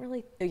 But I didn't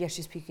really. Oh yeah,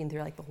 she's puking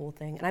through like the whole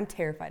thing, and I'm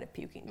terrified of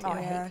puking too. Oh,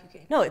 I Yeah. hate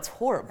puking. No, it's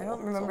horrible. I don't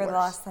It's remember the worst.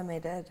 last time I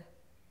did.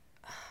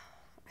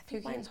 I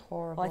think Puking's mine-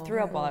 horrible. Well, I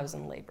threw up while I was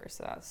in labor,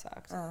 so that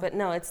sucks. But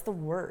no, it's the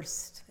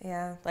worst.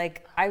 Yeah.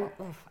 Like I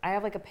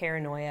have like a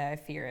paranoia, a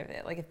fear of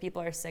it. Like if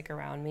people are sick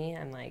around me,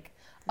 I'm like,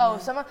 Oh,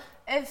 someone.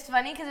 It's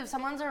funny because if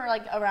someone's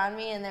like around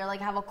me and they're like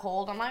have a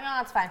cold, I'm like,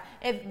 oh, it's fine.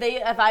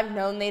 If I've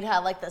known they'd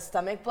have like the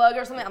stomach bug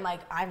or something, I'm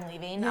like, I'm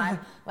leaving. I'm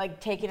like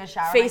taking a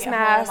shower. Face when I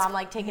get home. mask. I'm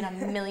like taking a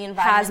million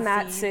vitamin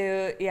hazmat C.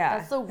 suit. Yeah.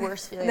 That's the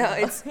worst feeling. No,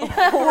 ever. it's A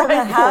horrible.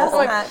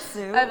 hazmat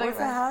suit. I like What's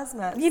a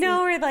hazmat suit? You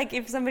know, where like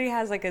if somebody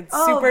has like a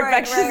Oh, super right,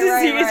 infectious right,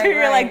 disease right, where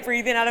you're right. like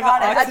breathing out of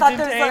Got an it. I oxygen thought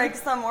there's tank. like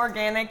some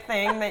organic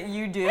thing that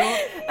you do.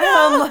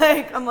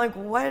 And I'm like,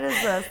 what is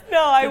this?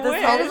 No, I But this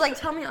wish. I was like,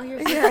 tell me all your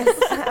Yes.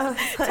 I was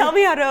like, Tell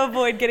me how to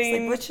avoid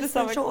getting which the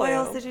stomach essential flu.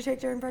 oils did you take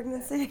during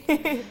pregnancy?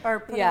 Or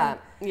put Yeah, on?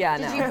 yeah,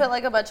 Did no. you put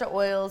like a bunch of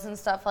oils and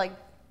stuff like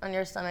on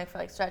your stomach for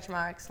like stretch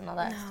marks and all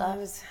that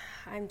No, stuff?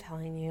 I'm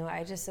telling you,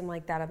 I just am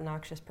like that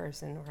obnoxious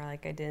person where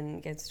like I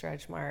didn't get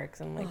stretch marks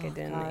and like I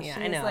didn't. gosh, Yeah,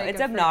 she I was know like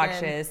it's a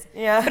obnoxious.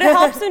 Yeah. But it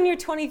helps when you're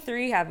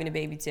 23 having a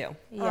baby too.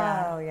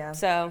 Yeah. Oh, yeah.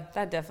 So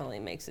that definitely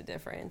makes a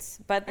difference.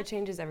 But it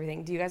changes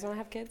everything. Do you guys want to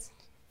have kids?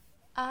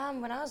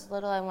 When I was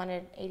little, I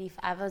wanted 85.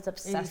 I was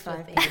obsessed 85.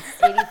 with babies.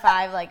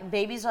 85, like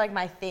babies are like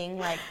my thing.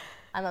 Like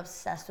I'm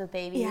obsessed with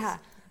babies. Yeah.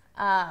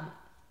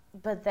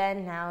 But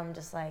then now I'm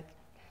just like,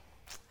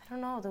 I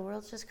don't know. The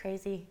world's just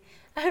crazy.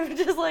 I'm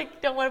just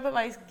like don't want to put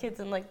my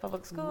kids in like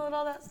public school and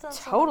all that stuff.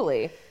 so-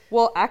 Totally.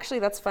 Well, actually,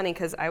 that's funny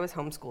because I was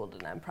homeschooled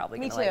and I'm probably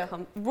Me gonna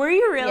too. Were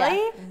you really?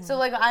 Yeah. So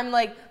like I'm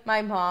like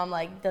my mom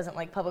like doesn't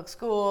like public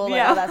school like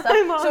Yeah, all that stuff.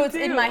 my mom So it's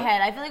in too. my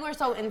head. I feel like we're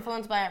so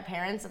influenced by our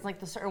parents. It's like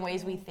the certain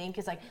ways we think.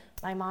 It's like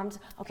my mom's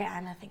okay.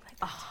 I'm gonna think like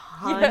that.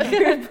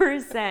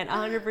 100%.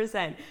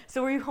 100%.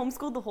 So were you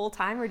homeschooled the whole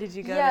time or did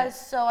you go? Yeah.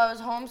 So I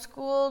was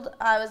homeschooled.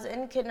 I was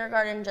in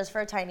kindergarten just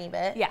for a tiny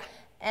bit. Yeah.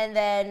 And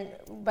then,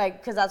 like,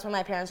 because that's when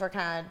my parents were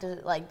kind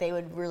of like, they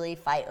would really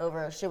fight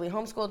over should we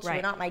homeschool, should we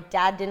Right. not. My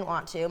dad didn't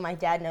want to. My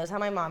dad knows how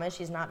my mom is.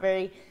 She's not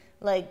very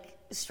like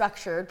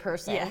structured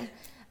person.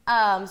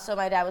 Yeah. So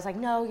my dad was like,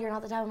 no, you're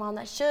not the type of mom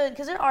that should,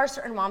 because there are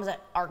certain moms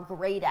that are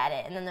great at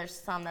it, and then there's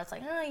some that's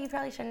like, oh, you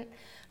probably shouldn't.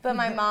 But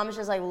my mom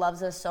just like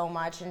loves us so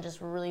much and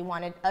just really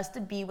wanted us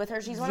to be with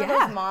her. She's one of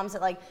Yeah. those moms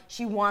that like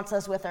she wants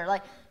us with her.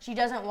 Like she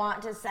doesn't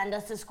want to send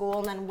us to school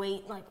and then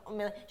wait. Like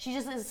she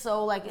just is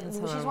so like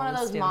she's one of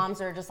those moms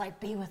that are just like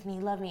be with me,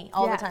 love me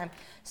all the time.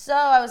 So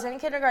I was in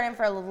kindergarten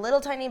for a little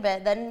tiny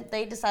bit. Then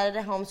they decided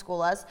to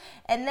homeschool us.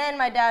 And then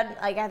my dad,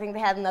 like I think they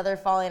had another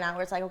falling out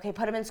where it's like, okay,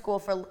 put him in school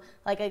for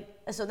like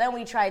so then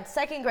we tried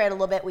second grade a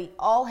little bit. We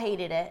all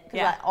hated it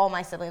because all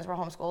my siblings were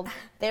homeschooled.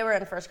 They were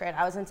in first grade.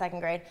 I was in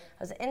second grade.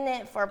 I was in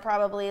it for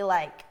probably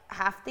like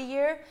half the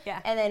year.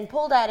 Yeah. And then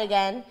pulled out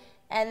again.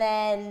 And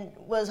then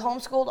was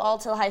homeschooled all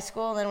till high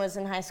school. And then was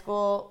in high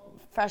school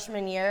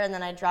freshman year. And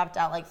then I dropped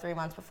out like 3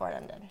 months before it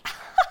ended.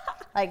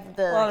 Like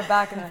a lot of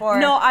back and forth.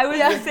 No, I was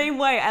the same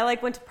way. I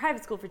like went to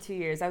private school for 2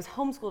 years. I was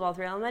homeschooled all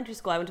through elementary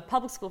school. I went to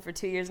public school for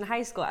 2 years in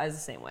high school. I was the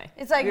same way.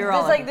 It's like, they're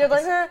like,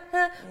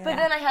 But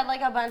then I had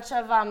like a bunch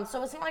of,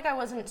 so it's not like I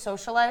wasn't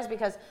socialized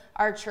because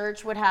our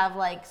church would have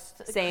like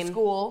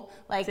school,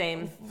 like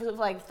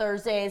like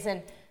Thursdays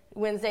and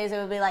Wednesdays it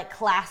would be like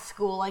class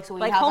school, like so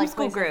we like have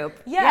homeschool like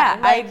group. Yeah,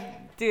 like,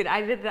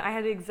 I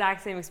had the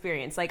exact same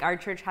experience. Like our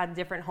church had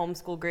different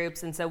homeschool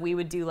groups, and so we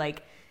would do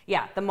like.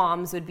 Yeah, the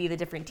moms would be the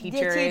different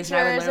teachers and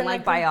I would learn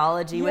like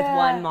biology with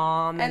one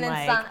mom and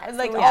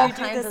like all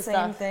kinds of stuff.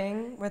 Same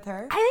thing with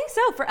her? I think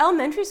so for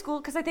elementary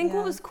school because I think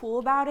what was cool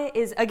about it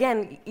is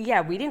again,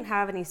 we didn't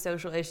have any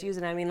social issues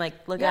and I mean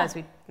like look at us,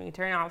 we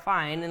turn out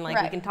fine and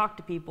like we can talk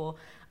to people.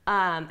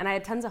 And I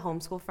had tons of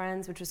homeschool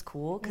friends, which was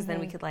cool because then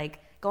we could like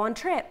go on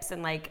trips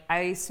and like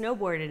I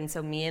snowboarded and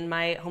so me and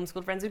my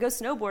homeschooled friends would go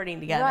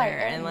snowboarding together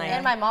and like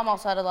and my mom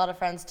also had a lot of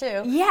friends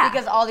too. Yeah.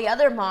 Because all the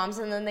other moms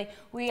and then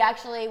we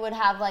actually would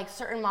have like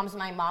certain moms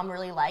my mom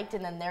really liked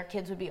and then their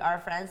kids would be our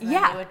friends and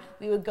then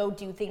we would go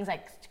do things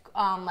like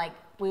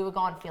we would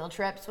go on field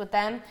trips with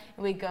them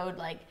and we'd go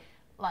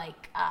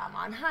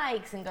on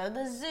hikes and go to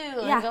the zoo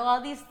and go all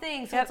these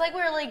things. So it's like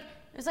we were like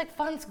it was like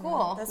fun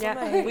school. That's what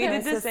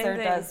my sister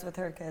does with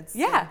her kids.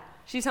 Yeah.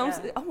 She's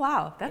homeschooled. Oh,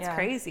 wow. That's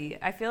crazy.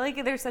 I feel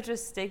like there's such a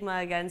stigma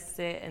against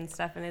it and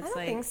stuff. And it's I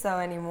don't think so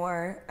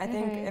anymore. I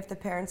think if the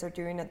parents are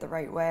doing it the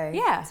right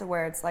way. To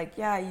where it's like,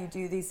 you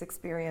do these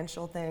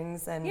experiential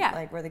things and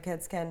like where the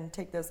kids can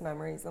take those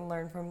memories and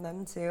learn from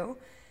them too.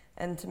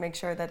 And to make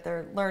sure that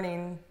they're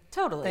learning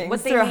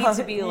what they need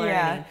to be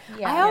learning.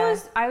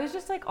 I was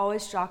just like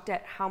always shocked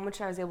at how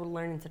much I was able to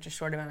learn in such a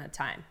short amount of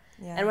time.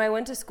 Yeah. And when I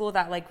went to school,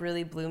 that like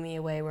really blew me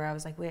away where I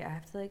was like, wait, I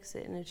have to like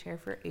sit in a chair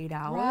for 8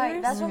 hours? Right,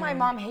 that's what my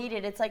mom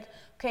hated. It's like,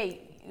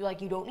 okay,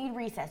 like you don't need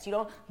recess. You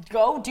don't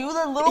go do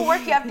the little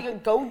work. You have to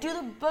go do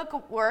the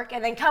book work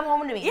and then come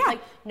home to me. It's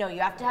like, no,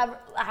 you have to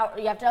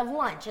have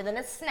lunch and then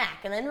a snack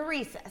and then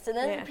recess and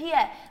then PE.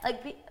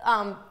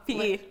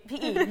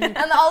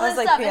 And all this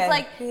stuff.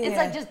 PA. It's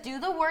like just do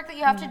the work that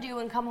you have to do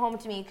and come home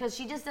to me because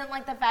she just didn't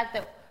like the fact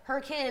that her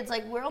kids,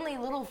 like, we're only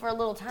little for a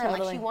little time.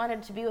 Like, she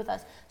wanted to be with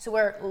us. So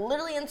we're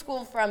literally in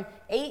school from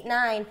 8,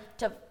 9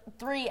 to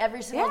 3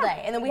 every single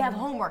day. And then we have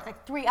homework,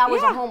 like 3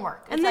 hours of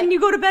homework. And then you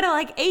go to bed at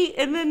like 8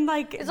 and then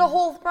like... It's a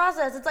whole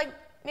process. It's like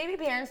maybe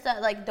parents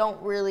that like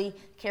don't really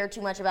care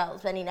too much about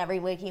spending every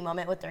waking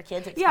moment with their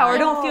kids. Or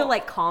don't feel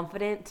like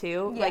confident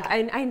too. Like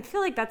I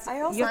feel like that's...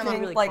 I also think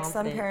really like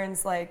confident. Some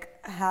parents like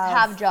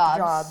have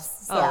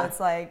jobs. So it's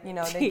like, you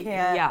know, they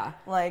can't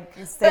like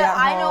stay at home.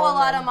 But I know a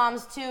lot of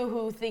moms too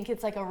who think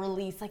it's like a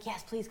release. Like,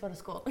 yes, please go to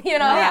school. You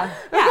know?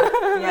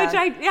 Which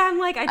I'm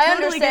like, I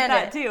totally get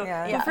that too.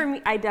 Yeah. But for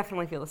me, I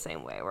definitely feel the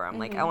same way where I'm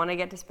like, I want to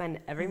get to spend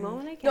every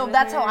moment I can. No,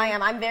 that's how I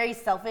am. I'm very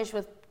selfish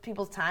with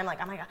people's time. Like,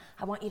 oh my God,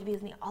 I want you to be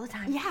with me all the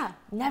time. Yeah.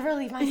 Never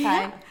leave my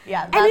side.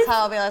 Yeah, that's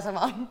how I'll be as a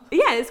mom.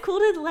 Yeah, it's cool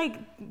to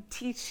like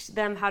teach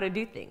them how to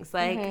do things.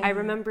 Like I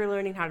remember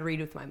learning how to read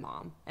with my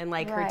mom and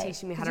like her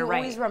teaching me how to write.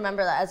 You always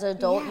remember that. As an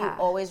adult, you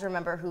always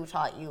remember who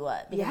taught you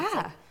what.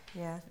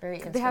 Very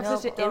they have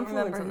such an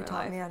influence on who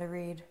taught me how to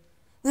read.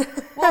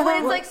 Well, when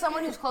it's like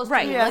someone who's close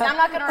to you. Like, I'm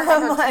not going to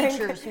remember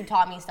teachers who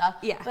taught me stuff.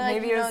 Yeah. But like,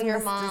 maybe you know, your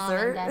Miss mom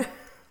Dessert. and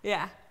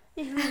dad.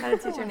 I had a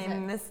teacher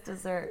named Miss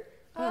Dessert.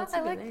 Oh,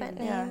 I like that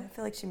name. Yeah, I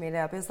feel like she made it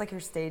up. It was like her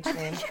stage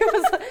name.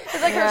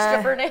 It's like her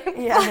stripper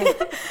name. Yeah,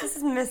 this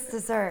is Miss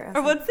Dessert.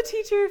 Or what's the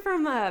teacher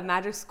from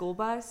Magic School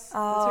Bus?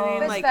 Oh, what's her name?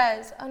 Miss Like,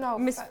 Fez. Oh no,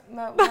 Miss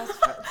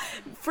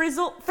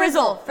Frizzle.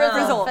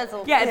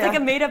 Yeah, it's like a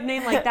made-up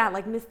name like that,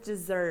 like Miss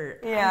Dessert.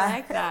 Yeah, I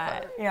like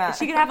that. Yeah,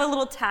 she could have a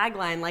little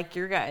tagline like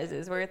your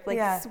guys's, where it's like,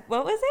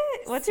 what was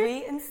it? What's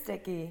sweet and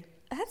sticky?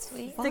 That's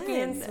sweet. Sticky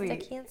and sweet.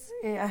 Sticky and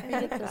sweet.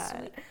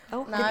 Yeah.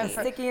 Oh,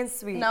 sticky and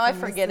sweet. Now I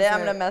forget it. I'm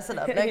gonna mess it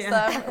up next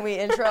time. When we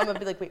intro, I'm gonna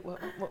be like, wait,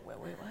 what is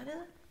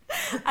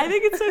it? I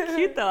think it's so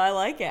cute though. I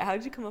like it.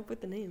 How'd you come up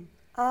with the name?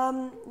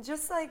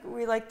 Just like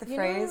we like the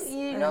phrase.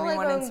 You know, like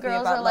when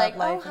girls are like,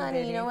 oh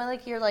honey, you know when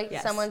like you're like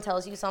someone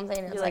tells you something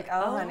and it's like,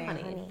 oh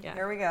honey. Yeah.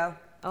 Here we go.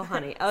 Oh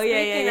honey. Oh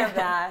Speaking of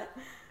that,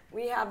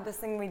 we have this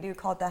thing we do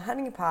called the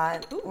honey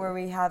pot, where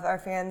we have our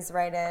fans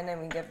write in and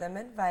we give them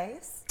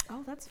advice.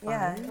 Oh, that's fun.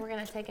 Yeah. We're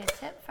gonna take a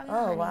tip from the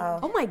honey. Wow.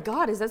 Oh my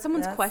God, is that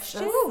someone's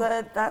question?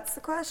 That's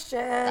the question.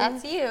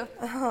 That's you.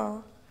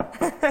 Oh.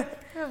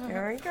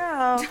 Here we go.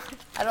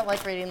 I don't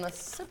like reading the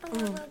super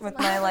With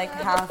my like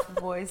half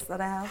voice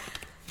that I have.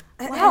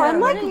 Wow, and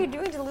what are you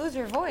doing to lose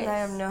your voice? I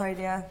have no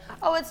idea.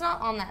 Oh, it's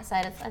not on that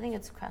side. I think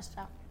it's crossed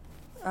out.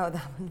 Oh,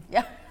 that one.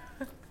 Yeah.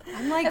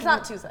 I'm like, It's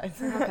not two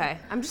sides. okay.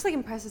 I'm just like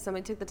impressed that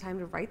somebody took the time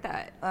to write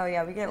that. Oh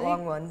yeah, we get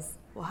long ones.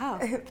 Wow.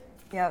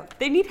 Yep.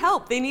 They need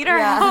help. They need our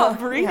Yeah.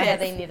 help. Read Yeah, it.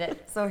 they need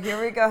it. So here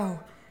we go.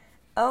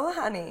 Oh,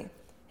 honey.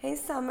 Hey,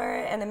 Summer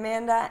and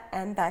Amanda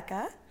and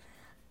Bekah.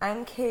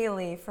 I'm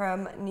Kaylee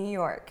from New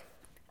York.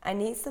 I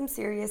need some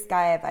serious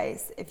guy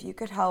advice. If you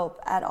could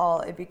help at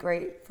all, it'd be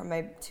great for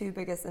my two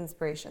biggest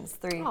inspirations.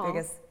 Three Aw.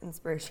 biggest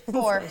inspirations.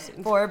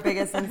 Four.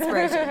 Biggest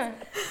inspirations.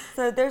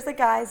 So there's a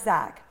guy,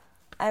 Zach.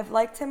 I've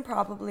liked him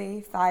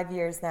probably 5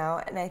 years now,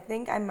 and I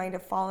think I might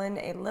have fallen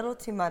a little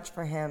too much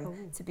for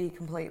him, to be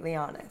completely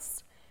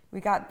honest. We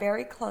got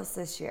very close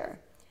this year.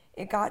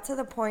 It got to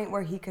the point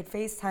where he could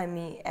FaceTime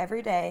me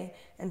every day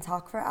and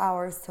talk for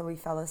hours till we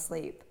fell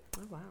asleep.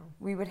 Oh, wow.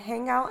 We would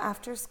hang out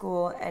after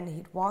school and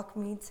he'd walk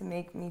me to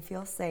make me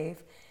feel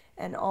safe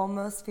and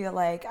almost feel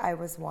like I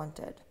was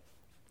wanted.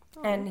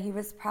 And he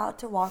was proud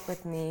to walk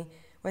with me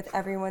with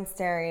everyone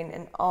staring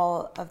and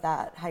all of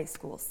that high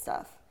school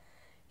stuff.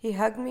 He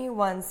hugged me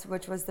once,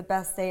 which was the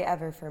best day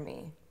ever for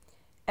me.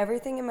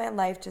 Everything in my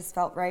life just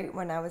felt right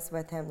when I was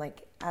with him,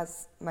 like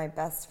as my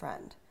best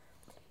friend.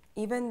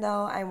 Even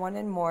though I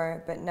wanted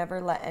more, but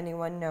never let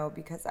anyone know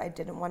because I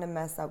didn't want to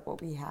mess up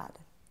what we had.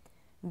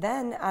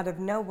 Then, out of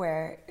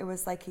nowhere, it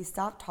was like he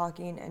stopped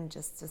talking and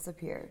just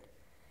disappeared.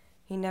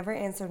 He never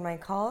answered my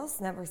calls,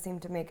 never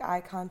seemed to make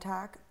eye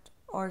contact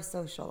or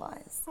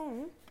socialize.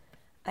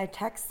 I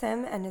text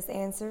him and his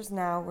answers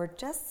now were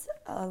just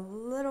a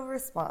little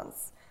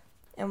response.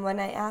 And when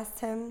I asked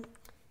him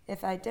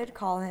if I did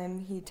call him,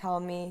 he'd tell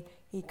me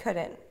he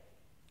couldn't.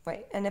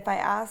 And if I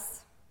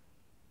asked...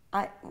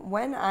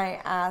 when I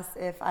asked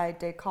if I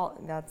did call,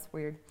 that's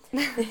weird. He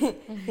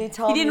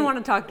told me He didn't want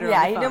to talk to her.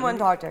 Yeah, on he the didn't phone. want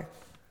to talk to her.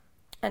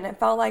 And it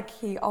felt like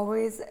he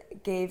always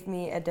gave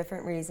me a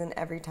different reason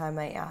every time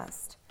I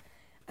asked.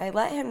 I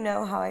let him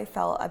know how I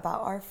felt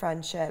about our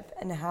friendship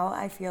and how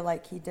I feel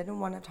like he didn't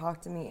want to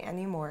talk to me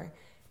anymore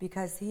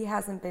because he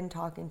hasn't been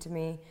talking to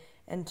me,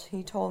 and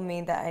he told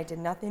me that I did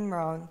nothing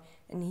wrong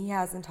and he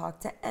hasn't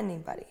talked to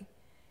anybody.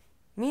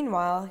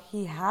 Meanwhile,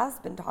 he has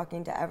been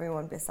talking to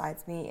everyone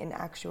besides me in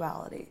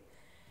actuality,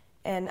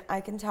 and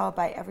I can tell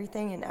by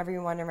everything and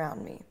everyone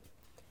around me.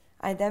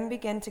 I then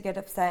begin to get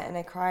upset and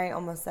I cry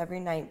almost every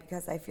night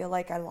because I feel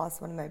like I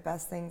lost one of my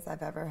best things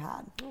I've ever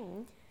had.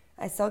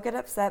 I still get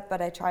upset,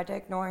 but I try to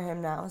ignore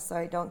him now so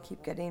I don't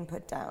keep getting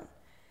put down.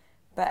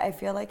 But I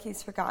feel like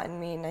he's forgotten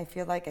me and I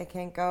feel like I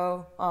can't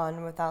go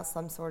on without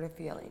some sort of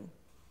feeling.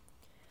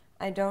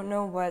 I don't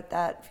know what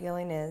that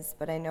feeling is,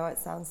 but I know it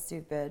sounds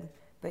stupid,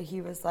 but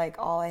he was like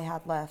all I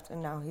had left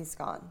and now he's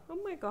gone. Oh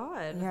my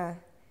God. Yeah,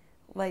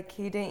 like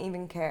he didn't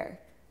even care.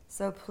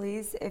 So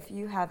please, if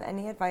you have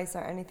any advice or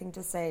anything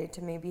to say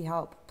to maybe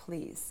help,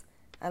 please.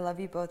 I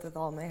love you both with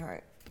all my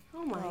heart.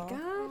 Oh my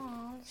God.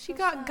 Aw, She so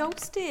got sad.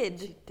 ghosted.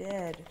 She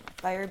did,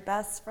 by her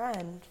best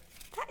friend.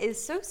 That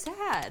is so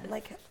sad.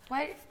 Like,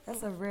 Why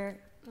that's a rare,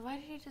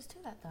 did he just do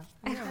that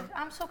though?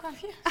 I'm so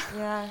confused.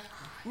 yeah.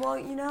 Well,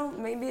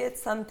 maybe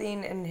it's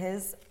something in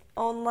his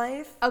own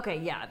life. Okay,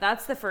 yeah,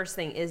 that's the first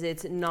thing. Is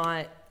it's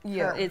not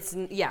You. It's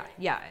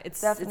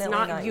It's Definitely it's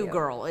not not you, you.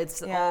 girl.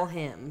 It's Yeah. all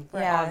him.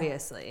 Yeah.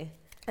 Obviously.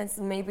 And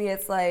so maybe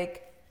it's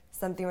like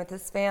something with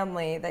his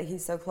family that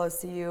he's so close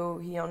to you,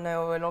 he don't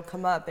know it'll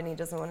come up and he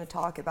doesn't want to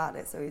talk about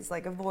it, so he's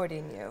like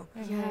avoiding you.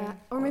 Yeah.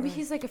 Or maybe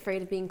he's like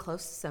afraid of being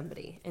close to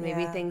somebody, and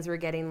maybe Yeah. things were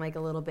getting like a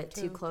little bit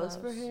too close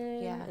for close.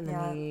 him. Yeah. And then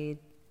Yeah. he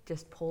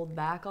just pulled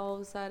back all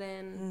of a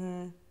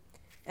sudden.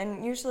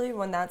 And usually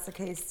when that's the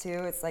case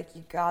too, it's like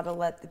you gotta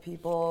let the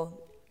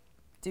people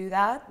do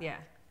that. Yeah.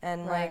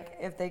 And Right. like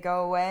if they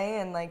go away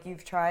and like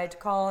you've tried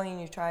calling,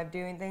 you've tried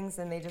doing things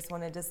and they just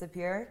want to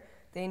disappear,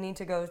 they need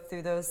to go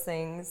through those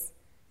things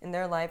in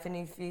their life. And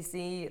if you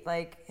see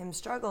like him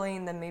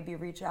struggling, then maybe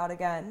reach out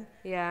again.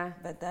 Yeah.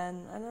 But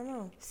then I don't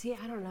know. See,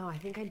 I don't know. I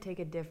think I'd take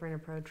a different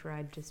approach where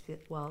I'd just be,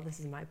 well, this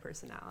is my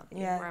personality.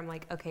 Yeah. Where I'm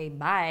like, okay,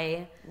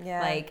 bye.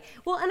 Yeah. Like,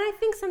 well, and I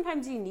think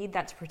sometimes you need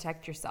that to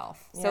protect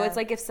yourself. So Yeah. it's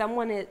like if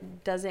someone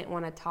doesn't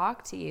want to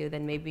talk to you,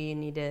 then maybe you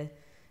need to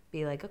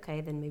be like,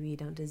 okay, then maybe you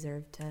don't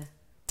deserve to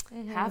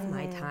have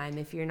my time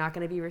if you're not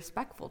going to be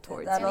respectful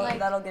towards me.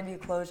 That'll give you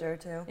closure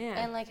too. Yeah.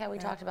 And like how we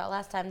talked about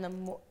last time, the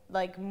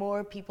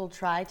more people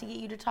try to get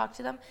you to talk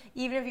to them,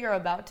 even if you're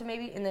about to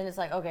maybe, and then it's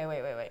like, okay,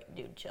 wait,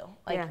 dude, chill.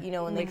 Like,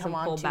 Yeah. when they Makes come them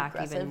on pull too back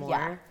aggressive. even more.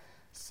 Yeah.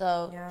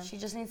 So Yeah. she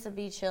just needs to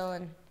be chill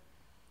and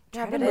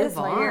Try to But it is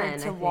move weird on,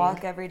 to I walk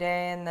think. every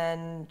day and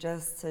then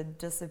just to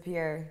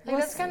disappear. like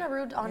that's kind of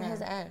rude on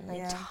his end. Like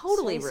Yeah.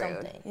 Totally say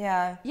rude. something.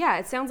 Yeah. Yeah,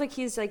 it sounds like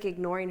he's like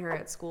ignoring her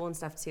at school and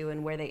stuff too,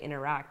 and where they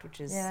interact,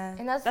 which is Yeah.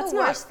 And that's That's the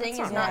not- worst thing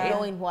that's is not not right.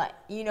 knowing what.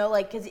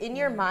 Like, because in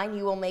your mind,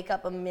 you will make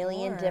up a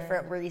million Sure.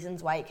 different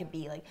reasons why it could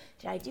be. Like,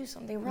 did I do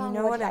something You wrong?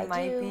 know what did it I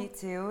might do? be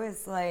too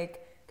is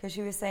like, because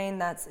she was saying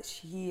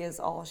he is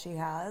all she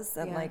has,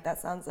 and Yeah. like that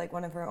sounds like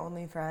one of her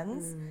only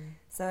friends.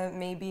 So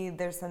maybe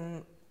there's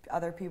some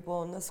other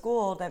people in the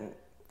school that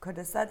could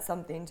have said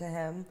something to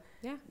him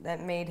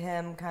that made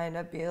him kind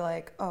of be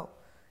like, oh,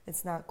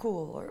 it's not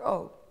cool, or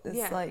oh,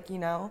 it's like, you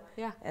know?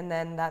 Yeah. And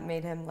then that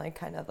made him like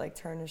kind of like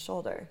turn his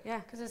shoulder. Yeah.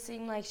 Because it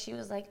seemed like she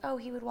was like, oh,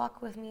 he would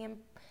walk with me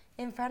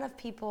in front of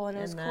people, and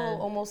it was cool.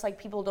 Almost like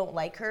people don't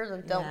like her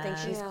and don't think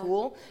she's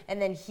cool,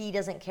 and then he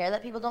doesn't care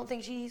that people don't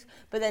think she's.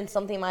 But then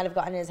something might have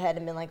gotten in his head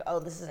and been like, "Oh,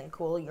 this isn't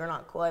cool. You're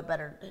not cool. I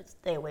better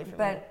stay away from you."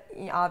 But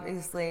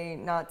obviously,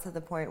 not to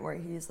the point where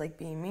he's like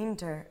being mean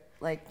to her.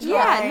 Like,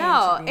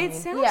 it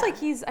sounds like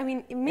he's. I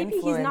mean, maybe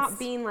he's not Influence.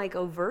 being like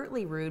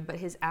overtly rude, but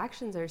his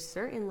actions are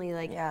certainly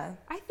like. Yeah.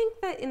 I think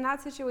that in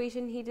that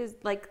situation, he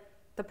just like.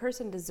 The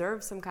person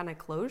deserves some kind of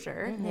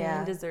closure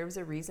and deserves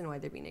a reason why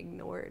they're being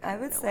ignored. I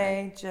would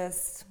say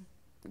just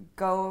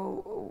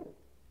go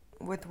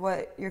with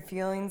what your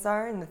feelings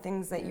are and the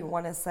things that you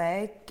want to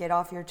say, get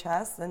off your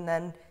chest, and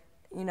then,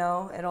 you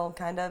know, it'll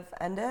kind of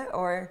end it.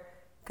 Or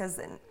because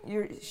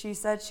she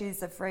said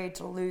she's afraid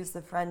to lose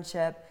the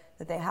friendship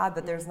that they had,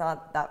 but there's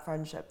not that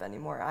friendship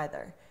anymore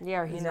either. Yeah,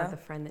 or he's not the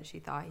friend that she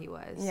thought he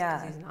was. Yeah.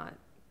 Because he's not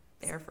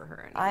there for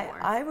her anymore.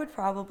 I would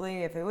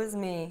probably, if it was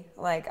me,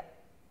 like,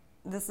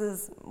 this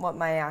is what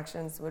my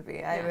actions would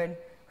be. I would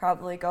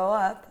probably go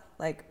up,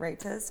 like, right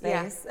to his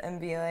face and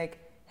be like,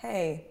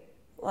 hey,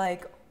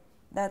 like,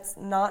 that's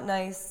not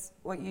nice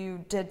what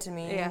you did to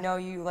me. You know,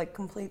 you, like,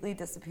 completely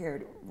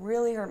disappeared.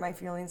 Really hurt my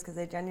feelings because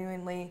I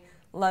genuinely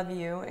love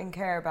you and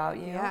care about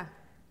you. Yeah.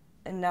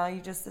 And now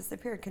you just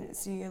disappeared.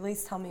 So you at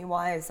least tell me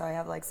why, so I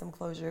have, like, some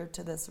closure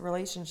to this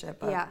relationship.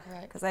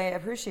 Because I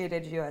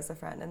appreciated you as a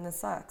friend, and this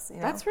sucks, you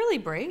know? That's really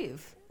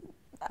brave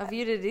of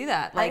you to do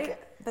that.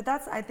 Like,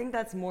 I think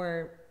that's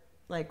more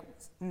like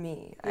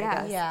me, I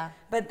guess. Yeah.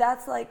 But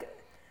that's like.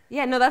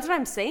 Yeah, no, that's what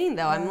I'm saying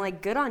though. I'm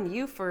like, good on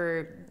you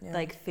for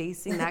like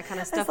facing that kind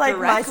of stuff It's like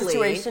directly. my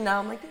situation now.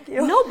 I'm like, thank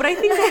you. No, but I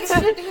think that's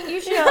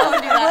You should go do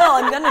that. I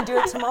will. I'm gonna do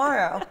it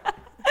tomorrow. No,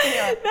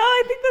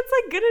 I think that's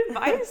like good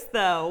advice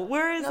though.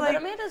 Whereas No, like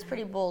but Amanda's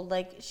pretty bold.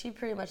 Like, she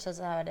pretty much says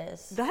how it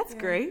is. that's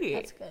great.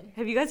 That's good.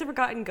 Have you guys ever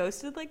gotten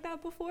ghosted like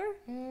that before?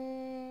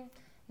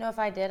 No, if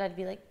I did, I'd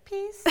be like,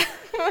 peace.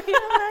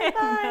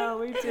 Bye. No,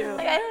 me too.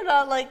 Like, I don't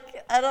know. Like,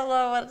 I don't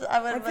know what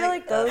I would. I feel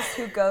like those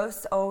who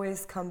ghost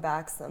always come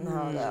back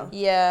somehow, though.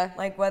 Yeah.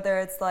 Like whether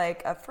it's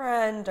like a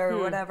friend or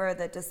whatever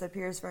that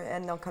disappears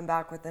and they'll come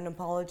back with an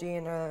apology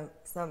and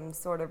some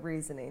sort of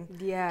reasoning.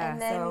 Yeah.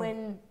 And then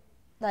when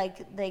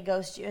like they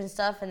ghost you and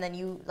stuff, and then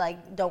you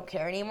like don't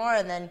care anymore,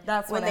 and then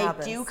That's when when it they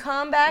happens. do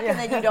come back, and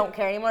then you don't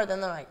care anymore,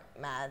 then they're like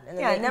mad. And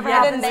then Yeah, they, it never and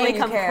happens then when they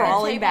you care.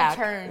 crawling table back.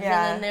 turns,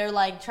 Yeah. and then they're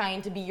like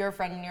trying to be your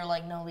friend, and you're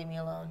like, no, leave me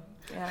alone.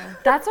 Yeah.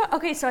 That's what,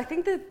 okay, so I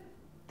think that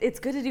it's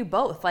good to do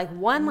both. Like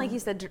one, like you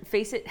said,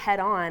 face it head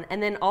on,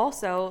 and then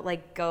also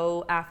like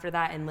go after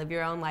that and live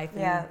your own life.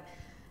 And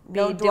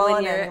Don't dwell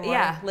on it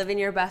anymore. living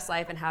your best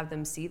life and have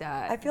them see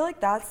that. I feel like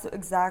that's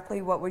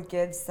exactly what would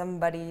give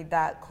somebody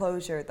that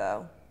closure,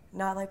 though.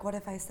 Not like, what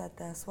if I said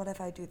this? What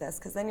if I do this?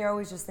 Because then you're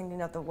always just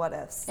thinking of the what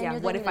ifs. And yeah, you're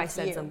what if thinking I it's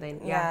said you.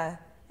 something? Yeah.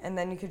 And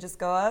then you could just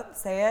go up,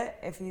 say it.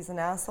 If he's an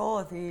asshole,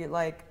 if he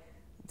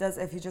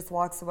if he just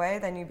walks away,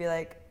 then you'd be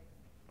like,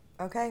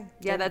 okay.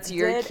 Yeah, that's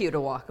your cue to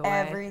walk away.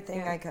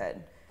 Everything I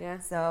could. Yeah.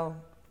 So,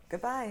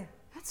 goodbye.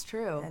 That's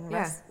true. And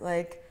rest,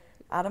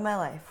 out of my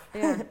life.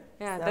 Yeah,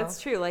 yeah, So.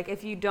 that's true. Like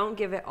if you don't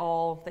give it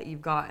all that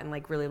you've got and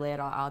like really lay it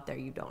all out there,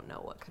 you don't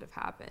know what could have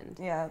happened.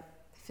 Yeah.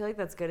 I feel like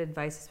that's good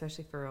advice,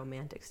 especially for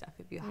romantic stuff.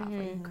 If you have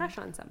like a crush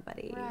on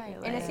somebody, Right.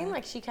 you're And it like- seemed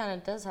like she kind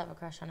of does have a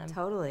crush on him.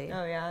 totally.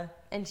 Oh, yeah.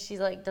 And she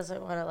like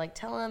doesn't want to like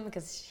tell him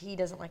because he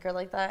doesn't like her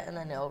like that, and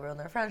then it'll ruin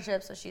their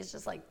friendship. So she's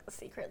just like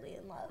secretly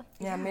in love.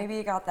 Yeah, maybe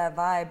you got that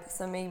vibe.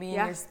 So maybe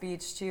in your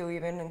speech, too,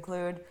 even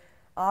include,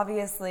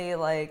 obviously,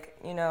 like,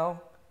 you know,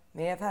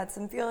 may have had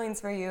some feelings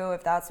for you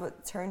if that's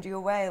what turned you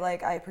away.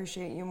 Like, I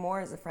appreciate you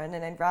more as a friend,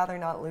 and I'd rather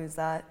not lose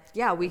that.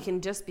 Yeah, we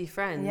can just be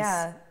friends.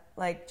 Yeah,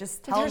 like,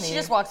 just tell me. She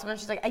just walks up and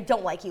she's like, I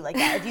don't like you like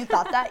that. If you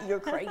thought that, you're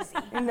crazy.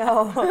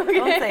 No, don't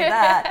say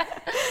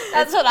that.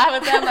 That's what I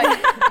would say. I'm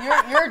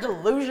like, you're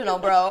delusional,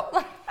 bro.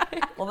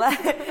 Well,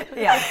 that,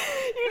 yeah.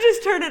 You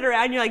just turn it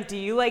around. You're like, do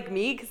you like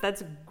me? Because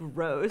that's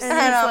gross. And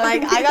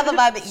I'm like, I got the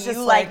vibe that She's you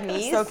just like like,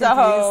 me, so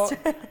so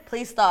confused.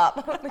 please stop.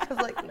 Because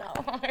like, no.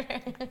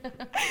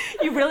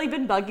 You've really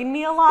been bugging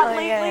me a lot Oh,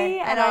 yeah. lately,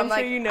 and And I'm I'm sure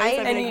like, you know I,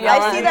 something. and you yell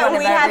about I see at it. that in we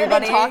front of haven't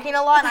been everybody. talking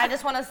a lot, and I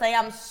just want to say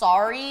I'm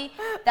sorry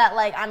that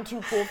like I'm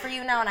too cool for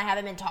you now, and I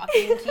haven't been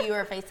talking to you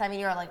or FaceTiming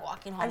you or like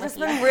walking home I've with just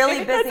you. been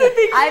really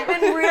busy. I've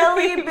been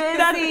really busy.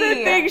 That's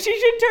the thing. She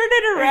should turn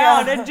it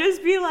around and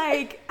just be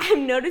like, I've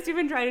noticed you've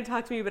been trying to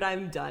talk to me, but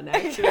I'm done,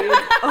 actually.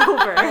 It's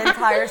over. The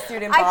entire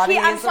student body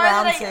I'm is sorry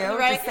around that too.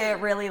 right? Just say it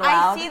really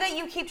loud. I see that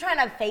you keep trying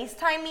to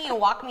FaceTime me and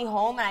walk me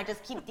home, and I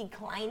just keep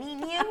declining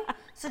you.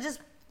 So just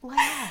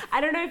laugh. I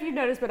don't know if you've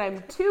noticed, but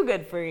I'm too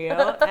good for you.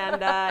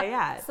 And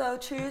yeah. So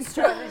choose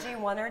strategy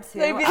 1 or 2.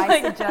 Maybe I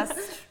like- suggest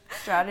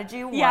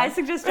strategy 1. Yeah, I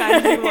suggest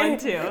strategy 1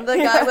 too. The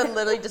guy would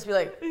literally just be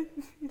like,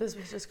 this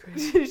was just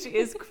crazy. She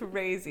is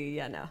crazy.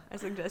 Yeah, no. I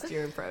suggest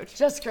your approach.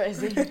 Just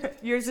crazy.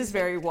 Yours is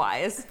very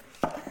wise.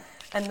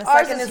 And the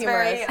Ours second is is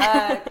very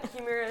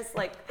humorous,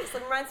 like,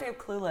 it reminds me of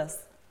Clueless.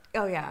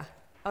 Oh yeah.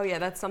 Oh yeah,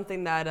 that's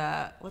something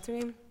that what's her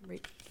name?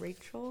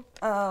 Rachel?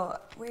 Oh,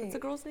 wait. What's the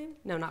girl's name?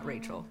 No, not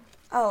Rachel.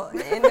 Oh,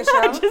 in the show?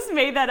 I just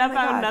made that up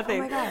out of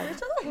nothing. Oh my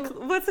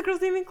God. What's the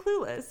girl's name in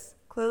Clueless?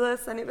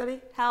 Clueless, anybody?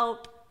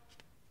 Help.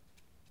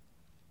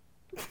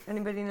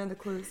 Anybody know the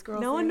Clueless girl?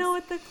 No one know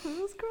what the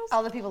Clueless girls?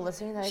 All the people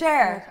listening.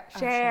 Cher.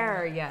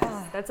 Cher,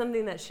 yes. That's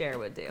something that Cher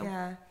would do.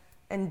 Yeah.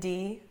 And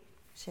D.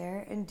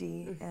 Cher and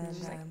D.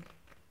 And,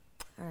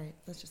 all right,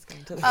 let's just go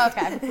into this.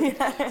 Okay.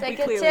 Take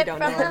a clearly tip don't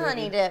from know the our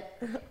honey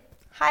dip.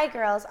 Hi,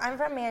 girls. I'm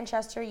from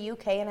Manchester,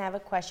 UK, and I have a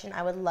question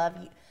I would love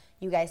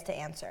you guys to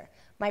answer.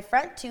 My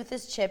front tooth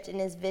is chipped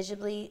and is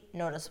visibly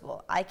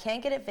noticeable. I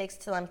can't get it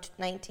fixed till I'm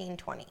 19,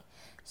 20.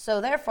 So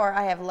therefore,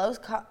 I have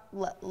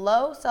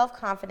low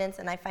self-confidence,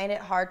 and I find it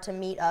hard to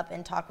meet up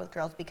and talk with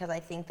girls because I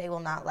think they will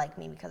not like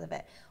me because of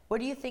it. What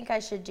do you think I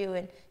should do,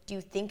 and do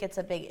you think it's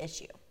a big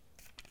issue?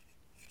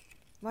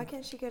 Why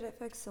can't she get it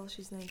fixed till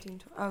she's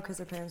 19? Oh, because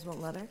her parents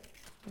won't let her?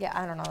 Yeah,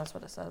 I don't know. That's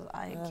what it says.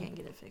 I can't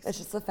get it fixed. It's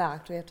just a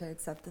fact. We have to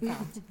accept the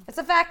fact. It's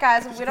a fact,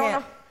 guys. We don't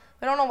can't. know.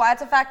 We don't know why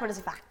it's a fact, but it's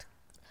a fact.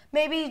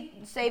 Maybe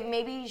he's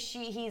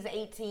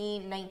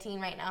 18,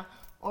 19 right now,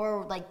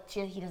 or like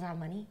he doesn't have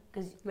money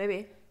because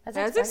Maybe.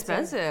 that's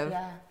expensive.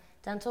 Yeah,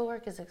 dental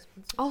work is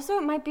expensive. Also,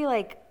 it might be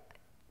like,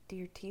 do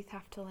your teeth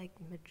have to like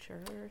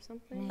mature or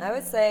something? I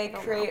would say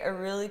create a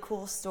really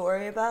cool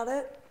story about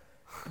it,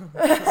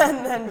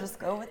 and then just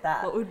go with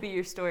that. What would be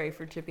your story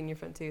for chipping your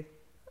front tooth?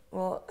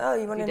 Well,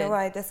 you want to know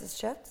why this is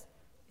chipped?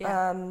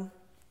 Yeah.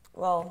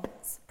 Well,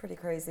 it's pretty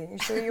crazy. You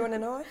sure you want to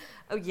know it?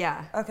 Oh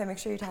yeah. Okay, make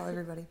sure you tell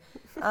everybody.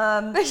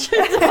 Make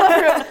sure you tell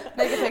everyone.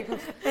 Make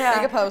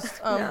a post.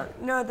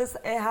 No,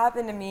 it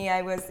happened to me.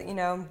 I was,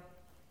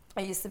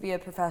 I used to be a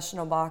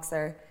professional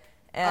boxer.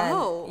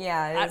 And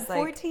yeah, it was at like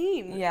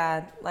 14.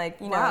 Yeah, like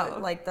Wow.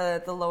 like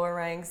the lower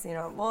ranks,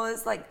 well,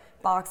 it's like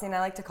boxing. I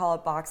like to call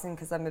it boxing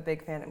because I'm a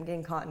big fan. I'm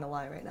getting caught in a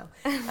lie right now.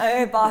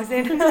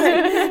 Boxing.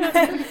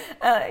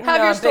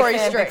 Have your story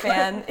straight. Big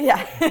fan.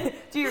 Yeah,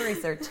 do your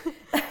research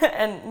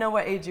and know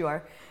what age you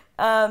are.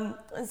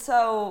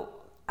 So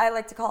I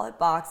like to call it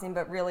boxing,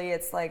 but really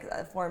it's like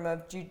a form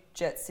of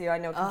jiu-jitsu. I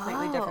know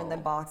completely different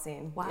than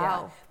boxing. Wow.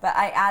 Yeah. But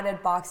I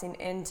added boxing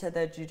into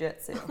the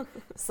jiu-jitsu.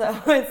 So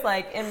it's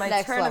like in my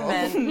Next level.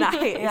 tournament.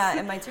 Nice. Yeah,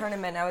 in my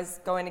tournament I was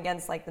going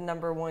against like the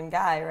number one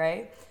guy,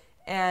 right?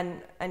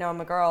 And I know I'm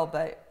a girl,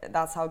 but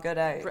that's how good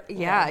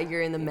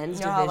You're in the men's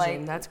division.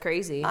 like, That's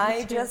crazy.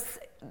 I just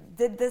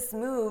did this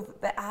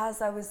move, but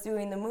as I was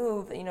doing the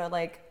move,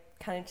 like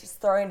kind of just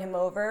throwing him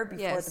over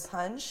before the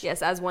punch.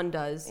 Yes, as one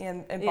does.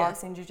 In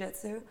boxing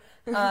jiu-jitsu,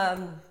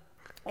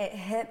 it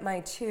hit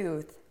my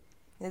tooth.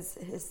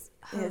 His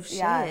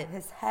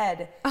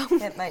head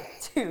hit my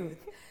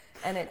tooth,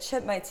 and it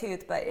chipped my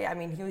tooth. But I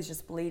mean, he was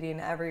just bleeding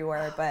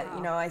everywhere. But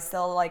I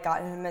still like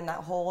got him in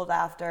that hold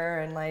after,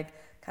 and like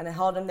kind of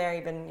held him there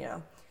even,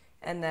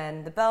 and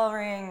then the bell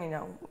rang,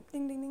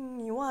 ding ding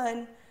ding, you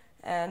won.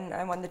 And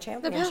I won the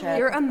championship.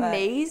 You're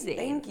amazing.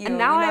 Thank you. And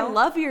now I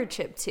love your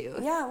chip tooth.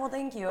 Yeah, well,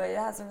 thank you. It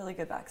has a really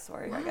good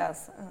backstory, I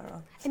guess. I don't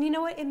know. And you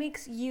know what? It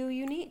makes you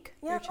unique,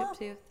 your chip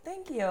tooth.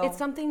 Thank you. It's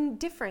something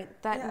different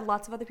that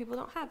lots of other people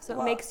don't have,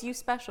 so it makes you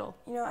special.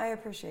 I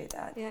appreciate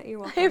that. Yeah, you're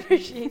welcome. I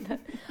appreciate that.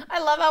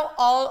 I love how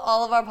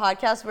all of our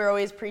podcasts we're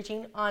always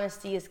preaching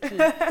honesty is key.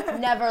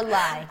 Never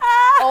lie.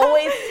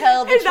 Always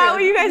tell the truth. Is that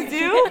what you guys do?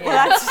 Yeah.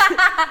 Well, that's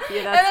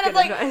And then it's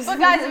like, but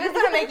guys, if it's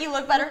gonna make you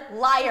look better,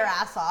 lie your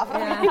ass off.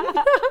 Yeah.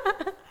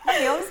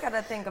 You always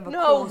gotta think of a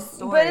cool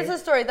story. But it's a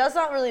story. That's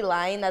not really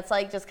lying. That's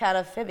like just kind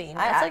of fibbing.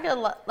 That's like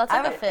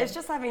a fib. It's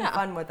just having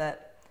fun with it.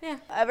 Yeah.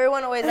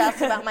 Everyone always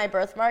asks about my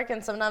birthmark,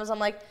 and sometimes I'm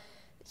like,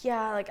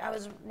 yeah, like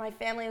my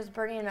family was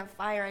burning in a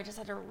fire. I just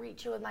had to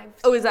reach it with my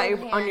is that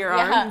hand. on your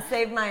arm? And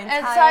save my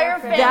entire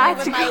family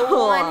That's with my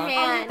cool. one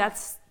hand.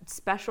 That's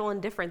special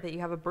and different that you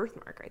have a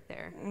birthmark right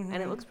there, and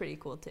it looks pretty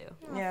cool too.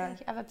 Yeah.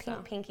 I have a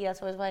pink pinky.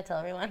 That's always what I tell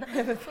everyone.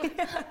 I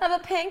have a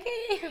pinky.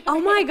 Oh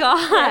my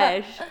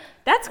gosh,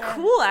 that's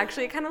cool.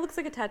 Actually, it kind of looks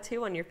like a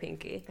tattoo on your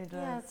pinky. It does.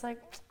 Yeah, it's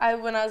like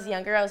when I was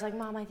younger, I was like,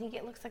 Mom, I think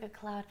it looks like a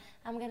cloud.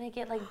 I'm gonna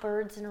get like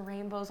birds and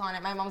rainbows on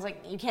it. My mom's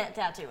like, you can't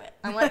tattoo it.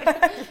 I'm like, you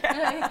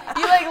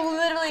like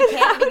literally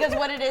can't, because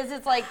what it is,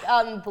 it's like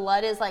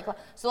blood is like,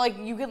 so like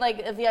you could like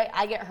if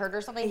I get hurt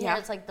or something here,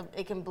 it's like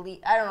it can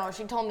bleed. I don't know.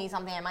 She told me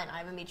something. It might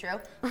not even be true.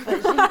 But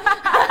she's like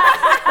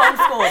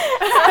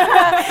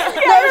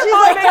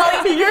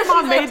telling me, your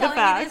mom made the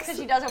facts because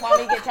she doesn't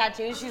want me to get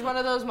tattoos. She's one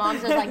of those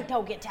moms that's like,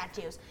 don't get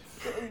tattoos.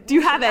 Do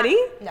you have any?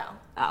 No.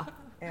 Oh.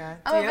 Yeah.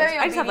 I'm a very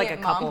I just have like a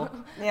obedient couple.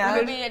 mom. Yeah.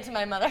 I'm obedient to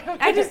my mother.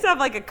 I just have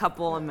like a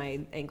couple on my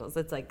ankles.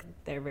 It's like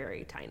they're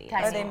very tiny.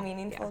 Are they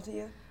meaningful to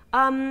you?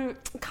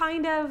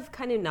 Kind of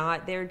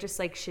not. They're just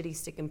like shitty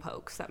stick and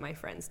pokes that my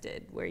friends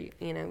did, where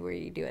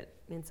you do it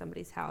in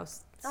somebody's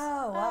house.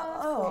 Oh,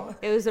 wow.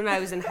 It was when I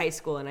was in high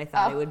school, and I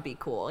thought it would be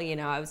cool.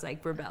 I was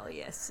like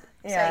rebellious.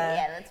 So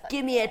yeah, that's fun.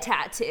 Give me a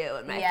tattoo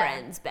in my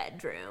friend's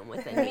bedroom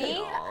with a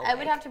needle. I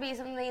would have to be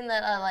something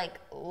that I like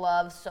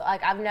love. So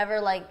like I've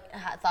never like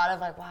thought of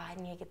like, wow, I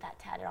need to get that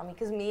tatted on me.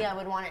 Because I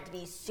would want it to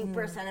be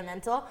super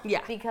sentimental. Yeah.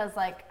 Because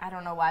like I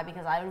don't know why.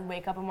 Because I would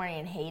wake up in the morning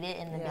and hate it,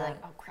 and then be like,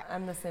 oh crap.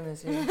 I'm the same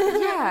as you.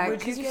 Yeah,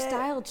 because your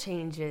style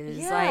changes.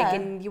 Yeah. Like,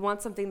 and you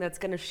want something that's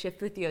gonna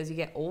shift with you as you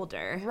get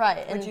older.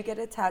 Right. Would you get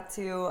a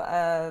tattoo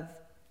of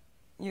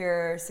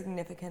your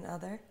significant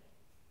other,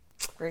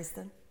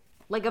 Grayston?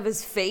 Like of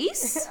his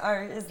face?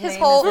 Or his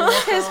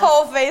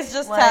whole face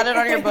just tatted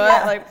on your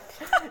butt, like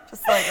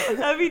just like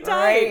that'd be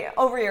right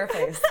over your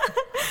face,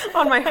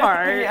 on my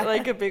heart,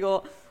 like a big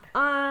ol'.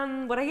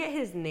 Would I get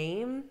his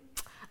name?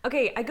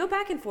 Okay, I go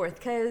back and forth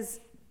because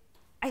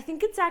I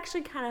think it's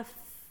actually kind of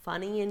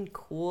funny and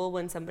cool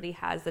when somebody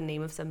has the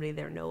name of somebody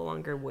they're no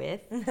longer with.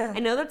 I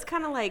know that's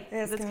kind of like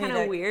that's kind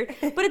of weird,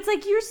 but it's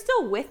like you're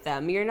still with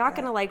them. You're not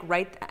gonna like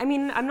write. I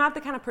mean, I'm not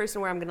the kind of person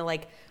where I'm gonna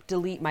like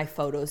delete my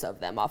photos of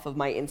them off of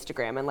my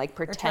Instagram and like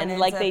pretend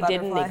like they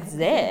didn't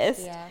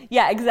exist.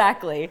 Yeah,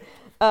 exactly.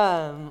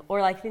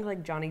 Or like I think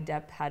like Johnny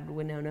Depp had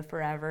Winona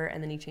Forever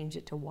and then he changed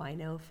it to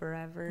Wino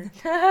Forever.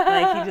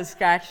 Like he just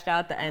scratched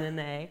out the N and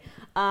the A.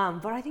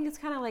 But I think it's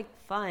kind of like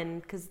fun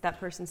because that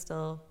person's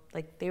still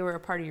like they were a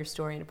part of your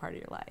story and a part of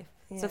your life.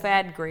 Yeah. So if I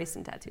had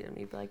Grayson tattooed on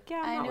me, you'd be like,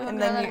 yeah, I'm not and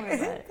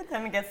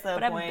then it gets to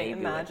the point.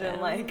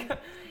 Imagine like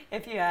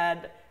if you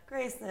had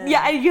Grayson.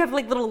 Yeah, you have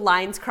like little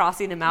lines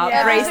crossing him out.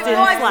 Yeah. Grayson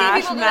I've /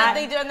 seen people Matt. do that.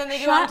 They do, and then they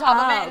do it on top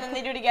of it, and then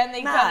they do it again.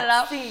 They cut it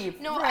out.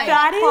 Steve, no,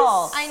 that is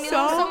I knew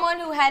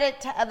someone who had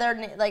it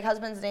their like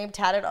husband's name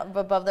tatted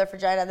above their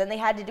vagina. Then they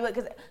had to do it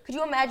because could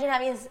you imagine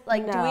having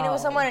like doing it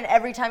with someone, and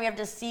every time you have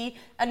to see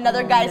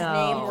another guy's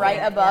name right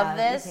above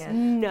this?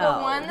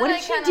 No. One what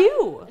did she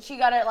do? She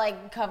got it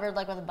like covered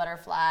like with a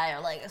butterfly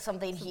or like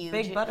something huge.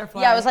 Big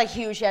butterfly. Yeah, it was like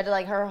huge. She had to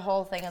like her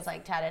whole thing is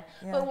like tatted.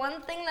 Yeah. But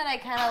one thing that I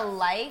kind of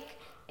like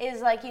is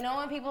like, you know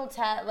when people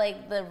tat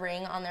like the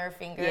ring on their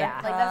finger?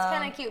 Yeah. Like that's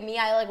kind of cute.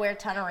 I like wear a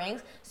ton of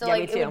rings. So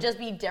like it would just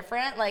be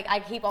different. Like I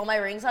keep all my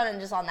rings on and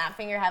just on that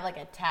finger have like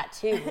a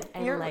tattoo.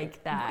 I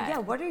like that. Yeah,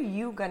 what are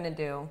you gonna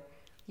do?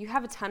 You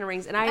have a ton of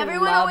rings and I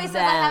Everyone love always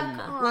them. says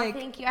I have, like,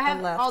 thank you. I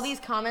have all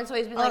these comments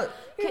always be like,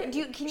 can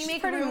you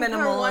make room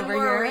for one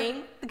more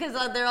ring? Because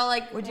they're all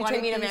like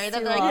wanting me to marry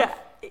them. They're like,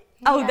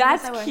 oh,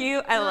 that's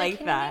cute. I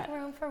like that. Can you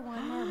make room for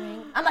one more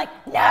ring? I'm like,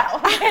 no.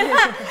 Like,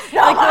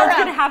 there's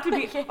going to have to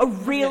be a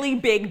really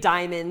big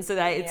diamond so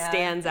that it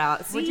stands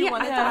out. Would you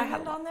want a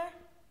diamond on there?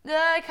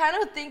 I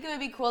kind of think it would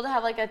be cool to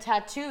have like a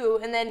tattoo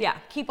and then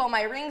keep all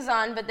my rings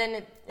on, but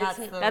then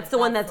that's the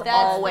one that's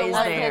always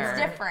there. It's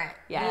different,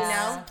 you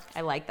know?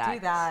 I like that. Do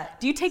that.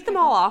 Do you take them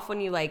all off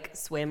when you like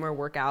swim or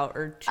work out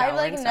or shower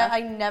and stuff? I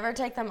never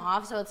take them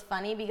off, so it's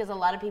funny because a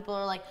lot of people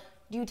are like,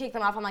 do you take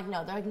them off? I'm like,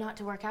 no. They're like, not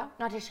to work out,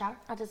 not to shower,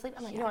 not to sleep.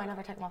 I'm like, no, I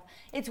never take them off.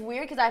 It's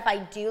weird because if I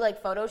do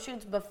like photo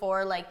shoots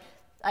before like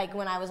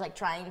when I was like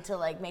trying to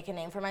like make a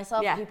name for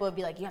myself, people would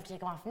be like, you have to take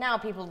them off now.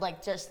 People would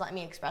like just let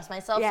me express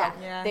myself. So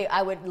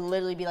I would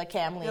literally be like, okay,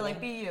 I'm leaving. You're like,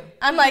 be you.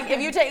 I'm like,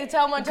 if you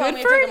tell me to take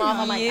them off,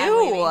 I'm like, I'm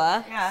leaving.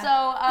 Yeah.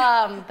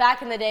 So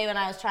back in the day when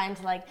I was trying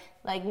to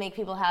like make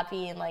people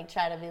happy and like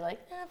try to be like,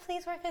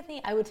 please work with me,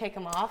 I would take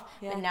them off.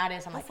 But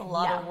nowadays I'm like, a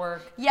lot of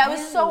work. Yeah, it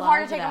was so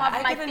hard to take them off.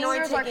 I My get annoyed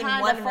fingers are taking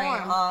kind one of ring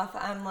deformed. off.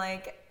 I'm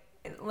like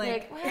I know.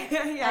 like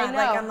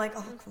I'm like,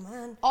 oh come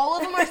on. All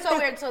of them are so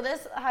weird. So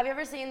have you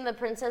ever seen the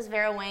Princess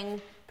Vera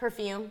Wang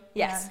perfume?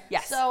 Yes.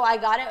 So I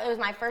got it. It was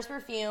my first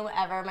perfume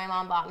ever. My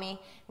mom bought me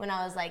when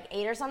I was like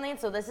 8 or something.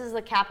 So this is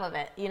the cap of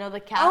it. You know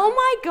the cap? Oh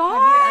my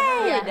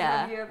God.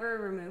 Have you ever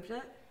removed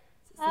it?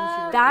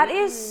 That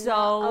is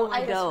so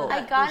dope.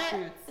 I got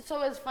it.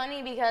 So it was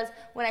funny because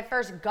when I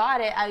first got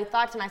it, I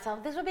thought to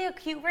myself, this would be a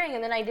cute ring.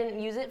 And then I didn't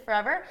use it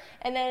forever.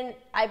 And then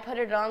I put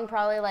it on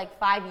probably like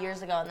 5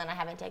 years ago. And then I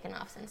haven't taken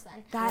off since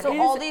then. So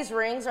all these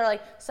rings are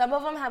like, some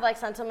of them have like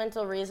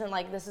sentimental reason.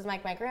 Like this is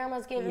like my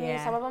grandma's giving me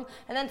some of them.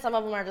 And then some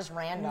of them are just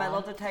random.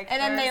 Metal detectors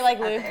and then they like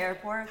at the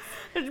airport.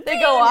 They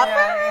go off.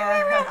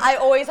 I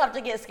always have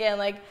to get scanned.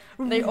 Like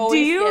they always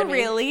Do you scan me.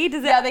 really?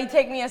 Does it? Yeah, they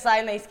take me aside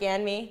and they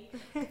scan me.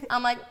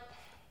 I'm like,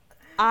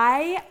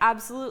 I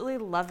absolutely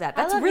love that.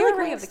 That's love really your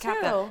cool. You have rings, the cap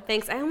too. though.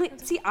 Thanks.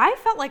 I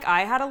felt like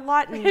I had a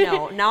lot.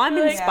 No, now I'm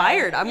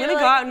inspired. I'm gonna go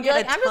out and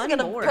get a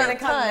ton more.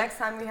 Next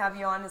time we have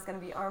you on is gonna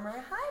be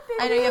Armor. Hi, baby.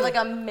 I know you have like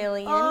a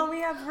million. Oh, we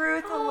have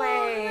Ruth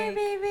away. Hi,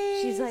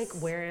 baby. She's like,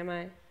 where am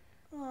I?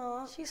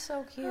 Aw, she's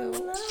so cute.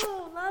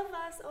 Hello, love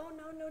us. Oh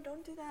no,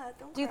 don't do that.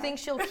 Don't. Do you think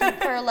she'll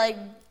keep her like?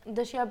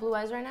 Does she have blue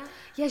eyes right now?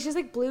 Yeah, she's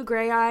like blue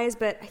gray eyes,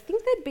 but I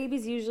think that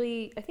babies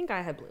usually. I think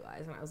I had blue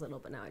eyes when I was little,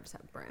 but now I just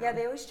have brown. Yeah,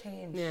 they always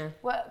change. Yeah.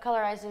 What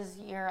color eyes does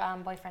your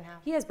boyfriend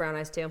have? He has brown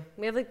eyes too.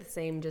 We have like the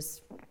same,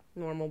 just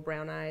normal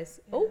brown eyes.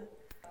 Yeah.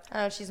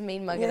 Oh, she's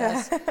mean mugging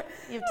us.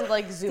 You have to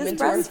like zoom Does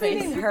into her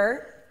face. breastfeeding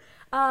hurt?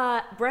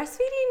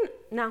 Breastfeeding?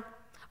 No.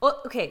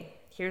 Well, okay.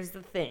 here's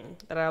the thing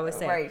that I always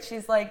say. Right,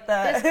 she's like the...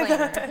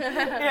 Disclaimer.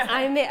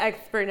 I'm the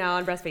expert now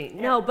on breastfeeding.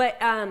 No, but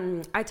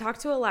I talked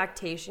to a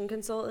lactation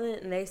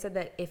consultant, and they said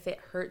that if it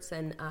hurts,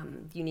 then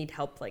you need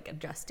help like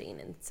adjusting,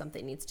 and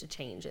something needs to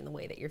change in the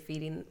way that you're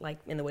feeding, like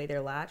in the way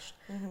they're latched.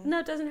 No,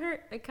 it doesn't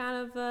hurt. It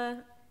kind of,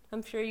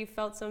 I'm sure you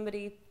felt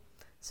somebody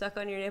suck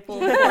on your nipple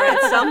before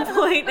at some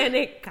point, and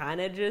it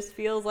kind of just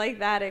feels like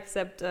that,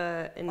 except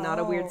in not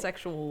a weird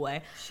sexual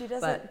way. She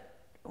doesn't...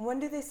 When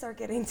do they start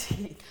getting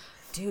teeth?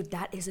 Dude,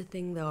 that is a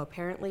thing though.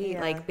 Apparently,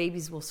 like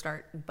babies will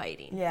start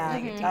biting. Yeah,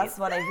 that's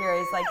what I hear.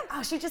 Is like,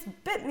 oh, she just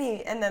bit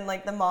me, and then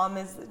like the mom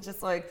is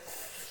just like,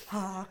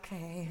 oh,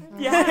 okay.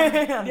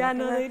 Yeah, yeah,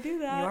 no, they do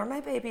that. You're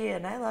my baby,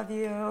 and I love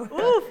you.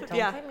 Oof, Don't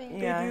yeah, bite me.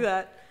 they do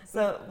that.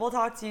 So we'll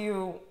talk to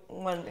you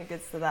when it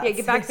gets to that. Yeah,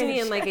 get back to me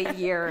in stage. like a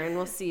year, and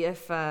we'll see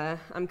if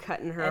I'm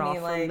cutting her Any, off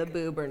from like, the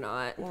boob or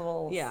not.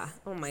 little Yeah.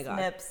 Oh my god.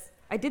 Snips.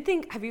 I did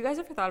think. Have you guys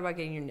ever thought about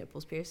getting your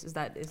nipples pierced? Is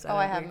that Oh, a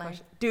I have weird mine.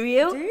 question? Do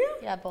you? Do you?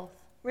 Yeah, both.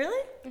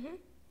 Really?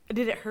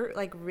 Did it hurt?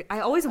 Like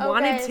I always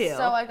wanted to.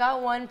 So I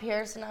got one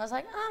pierced, and I was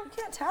like, You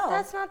can't tell.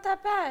 that's not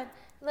that bad.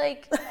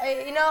 Like,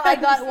 I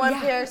got one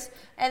pierced,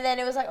 and then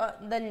it was like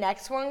the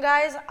next one,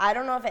 guys. I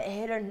don't know if it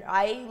hit or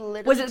I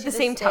literally. Was it at to the this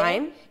same day-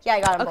 time? Yeah,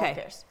 I got them Okay. both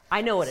pierced.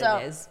 I know what So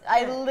it is.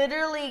 I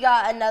literally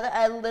got another.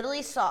 I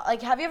literally saw.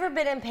 Like, have you ever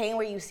been in pain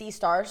where you see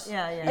stars?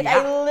 Yeah, yeah, Like yeah.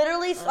 I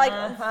literally like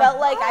felt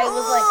like I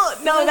was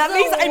like. No, this that is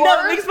makes- the I know,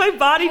 it worst makes my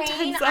body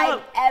pain tense I've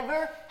up.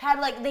 ever had.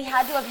 Like they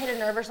had to have hit a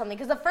nerve or something.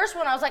 Because the first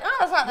one I was like, oh,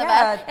 that's not that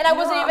Yeah, bad, and I you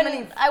know wasn't how even.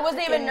 many I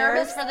wasn't even freaking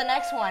nervous nerves? for the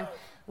next one.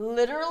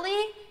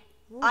 Literally,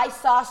 I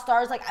saw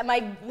stars. Like my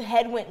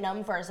head went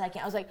numb for a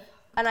second. I was like,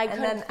 and I And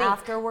couldn't then think.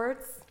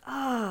 afterwards?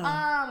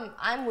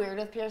 I'm weird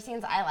with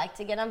piercings. I like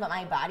to get them, but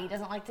my body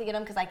doesn't like to get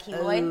them because I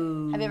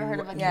keloid. Have you ever heard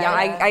of a keloid? Yeah,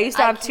 I used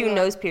to I have two keloid.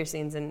 nose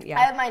piercings, and I yeah.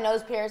 have my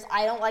nose pierced.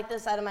 I don't like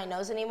this side of my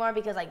nose anymore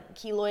because I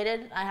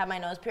keloided. I have my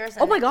nose pierced.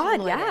 and Oh my it God,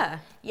 keloided. yeah.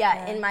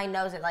 Yeah, in my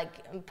nose, it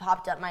like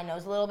popped up my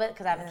nose a little bit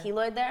because I have a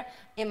keloid there.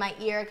 In my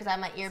ear, because I have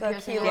my ear So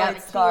piercing. I have a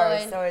keloid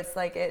scars, keloid. so it's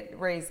like it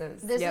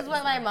raises. This Yep. is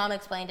what my mom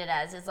explained it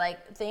as. It's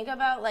like, think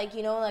about like,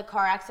 when a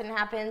car accident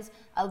happens,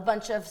 a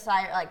bunch of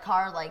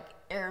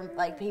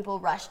people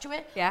rush to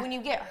it. Yeah. When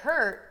you get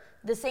hurt,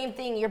 the same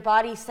thing, your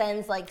body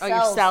sends like Oh, your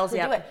cells, cells, to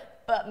yep. do it.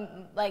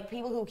 But like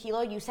people who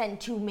keloid, you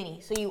send too many,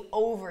 so you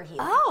overheal.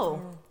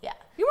 Oh. Yeah.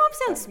 Your mom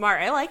sounds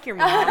smart. I like your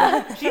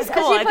mom. She's And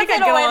cool. she I think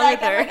puts I'd it go away along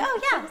like with her. I'm like, oh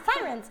yeah,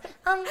 sirens.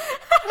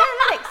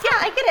 Paramedics. Yeah,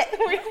 I get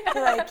it.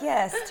 You're like,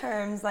 yes,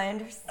 terms, I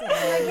understand.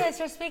 Yes,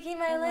 you're speaking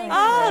my language.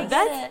 Oh, I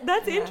get it.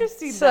 that's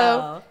interesting. So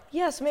though.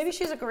 yes, maybe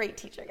she's a great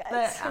teacher,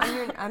 guys.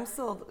 But I'm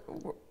still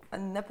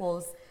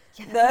nipples.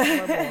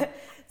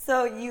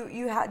 So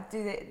you had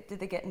did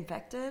they get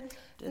infected?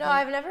 No,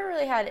 I've never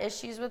really had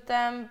issues with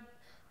them.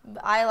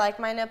 I like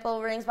my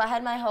nipple rings, but I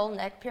had my whole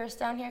neck pierced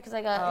down here because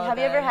I got. Oh, have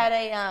you ever okay. had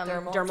a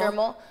Dermal?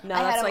 dermal? No, I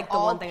had that's them like the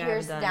all one thing I haven't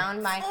pierced done.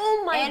 down my.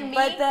 Oh my! And me,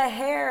 But the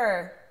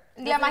hair.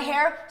 yeah, my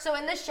hair. So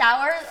in the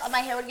shower, my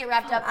hair would get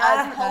wrapped up.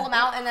 I would pull them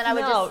out, and then I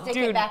would No, just stick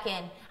dude. it back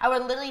in. I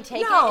would literally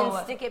take it No.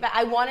 and stick it back.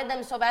 I wanted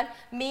them so bad.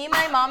 Me,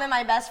 my mom, and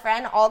my best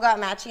friend all got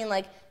matching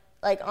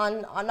like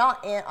on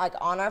not in, like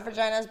on our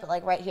vaginas, but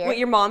like right here. Wait,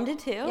 your mom did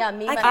too? Yeah,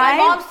 me. I My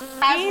mom has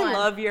freaking one.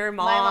 love your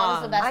mom. My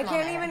mom's the best. I mom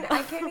can't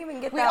ever.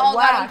 even get We that all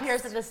got them waxed.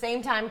 pierced at the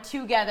same time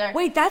together.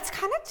 Wait, that's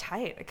kind of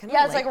tight. I kinda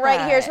Yeah, it's like right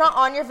that. here. It's not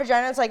on your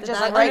vagina. It's like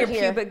just Not right on your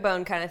here. pubic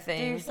bone kind of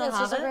thing. So it's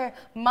just like right here.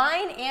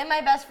 Mine and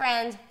my best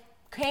friend's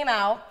came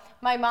out.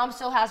 My mom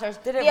still has hers.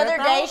 Did it the other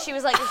rip day, out? she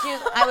was like,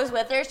 I was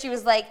with her. She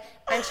was like,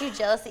 "Aren't you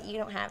jealous that you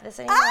don't have this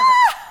anymore?"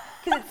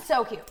 Because it's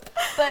so cute.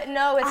 But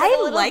no, it's like I a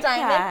little like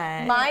diamond.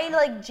 that. Mine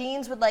like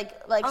jeans would like.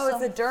 Oh, so,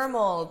 it's a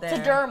dermal there. It's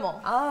a dermal.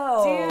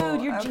 Oh,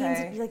 Dude, your jeans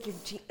okay. would be like your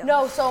jeans.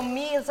 No, so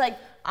me, it's like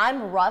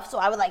I'm rough, so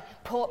I would like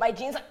pull up my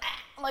jeans like.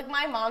 Like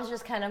my mom's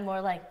just kind of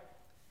more like.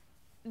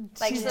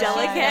 She's so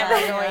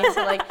delicate. Annoying,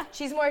 so like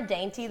she's more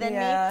dainty than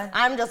Yeah. me.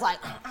 I'm just like.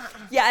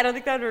 Yeah, I don't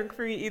think that would work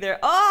for you either.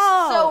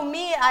 Oh! So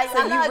me, I'm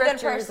you not a good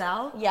ripped yours person.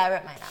 out? Yeah, I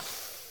ripped mine out.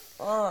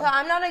 Oh. So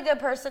I'm not a good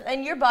person,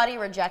 and your body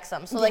rejects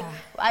them. So like,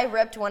 I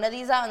ripped one of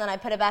these out and then I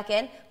put it back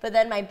in, but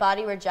then my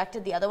body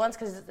rejected the other ones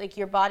because like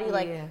your body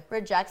like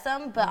rejects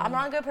them. But I'm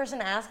not a good person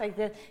to ask like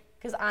this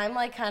because I'm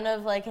like kind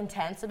of like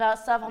intense about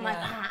stuff. I'm like,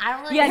 I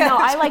don't really. Yeah, no,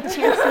 I like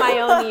pierce my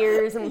own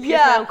ears and pierce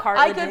my own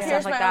cartilage I could and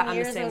pierce stuff like my that. own I'm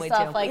the ears same and way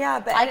stuff. too. Like, Yeah,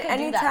 but I could do that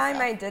anytime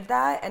stuff. I did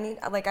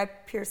that, I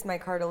pierced my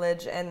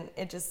cartilage and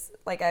it just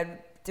like I'd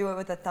do it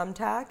with a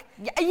thumbtack.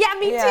 Yeah,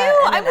 me Yeah,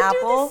 too. and I an would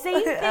apple. do the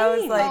same thing. I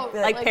was like,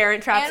 Oh, like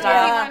Parent Trap and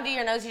style. if you want to do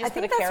your nose, you I just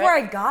think put a that's carrot. where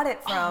I got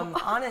it from.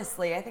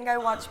 Honestly, I think I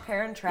watched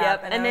Parent Trap.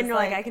 Yep, and I then was you're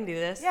like, I can do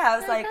this. Yeah, I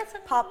was Like, like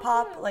that's pop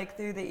pop like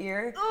through the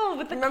ear. Oh,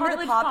 with the Remember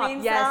cartilage the popping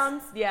pop. Yes,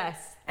 sounds? yes.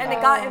 And it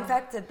got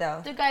infected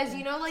though. So guys,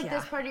 you know like Yeah.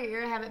 this part of your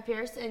ear, have it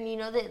pierced, and you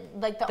know that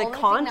like the The only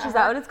conch, thing is that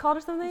hurt- what it's called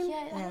or something?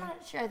 Yeah, I'm not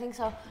sure. I think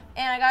so.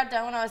 And I got it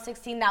done when I was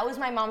 16. That was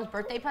my mom's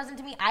birthday present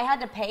to me. I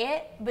had to pay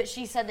it, but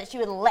she said that she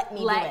would let me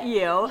do Let it.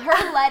 you.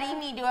 Her letting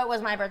me do it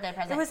was my birthday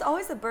present. It was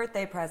always a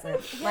birthday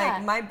present.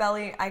 Yeah.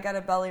 Like I got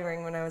a belly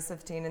ring when I was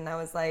 15, and that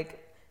was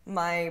like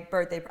my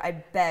birthday. I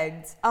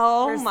begged.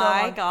 Oh for so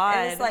my long. God.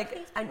 And it's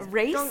like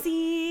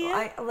Racy.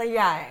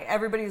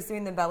 everybody was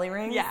doing the belly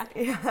rings. Yeah.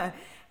 Yeah.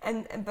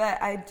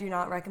 But I do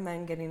not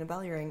recommend getting a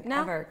belly ring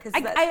ever.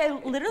 I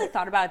literally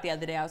thought about it the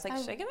other day. I was like,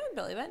 should I get my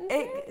belly button?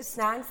 It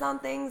snags on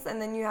things,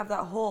 and then you have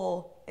that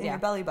hole in your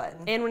belly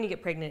button. And when you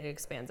get pregnant, it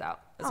expands out.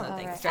 That's another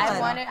thing.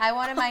 Right. I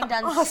wanted mine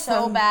done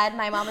so bad.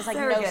 My mom was like,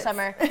 no,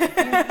 Summer,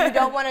 you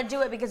don't want to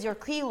do it because you're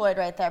keloid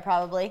right there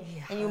probably,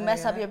 and you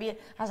mess up your I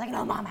was like,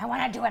 no, Mom, I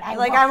want to do it. I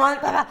want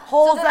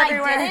holes so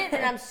everywhere. I did it,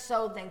 and I'm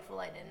so thankful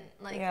I didn't.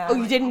 Oh,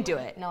 you didn't do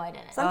it? No, I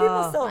didn't. Some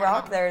people still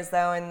rock theirs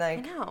though, and I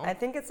know. I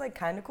think it's like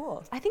kind of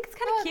cool. I think it's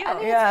kind of cute.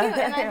 I think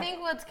it's cute, and I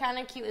think what's kind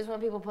of cute is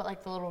when people put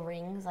like the little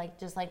rings, like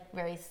just like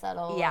very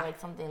subtle, like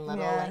something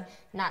little, like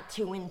not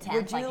too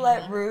intense. Would you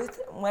let Ruth?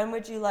 When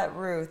would you let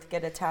Ruth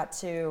get a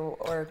tattoo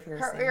or a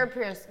piercing? Her ear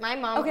pierced. My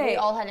mom, we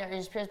all had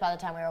ears pierced by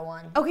the time we were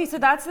 1. Okay, so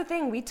that's the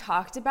thing. We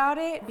talked about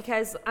it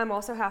because I'm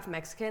also half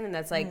Mexican, and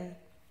that's like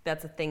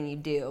that's a thing you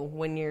do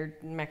when you're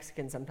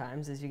Mexican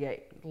sometimes, is you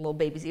get little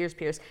baby's ears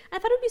pierced. And I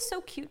thought it would be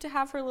so cute to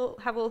have her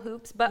have little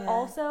hoops, but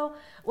also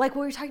like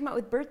what we were talking about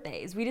with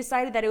birthdays, we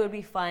decided that it would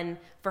be fun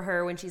for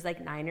her when she's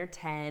like 9 or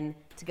 10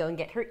 to go and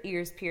get her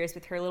ears pierced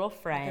with her little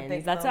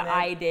friends. That's what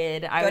I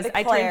did. I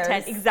turned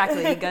 10.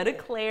 Exactly. You go to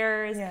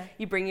Claire's,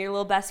 you bring your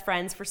little best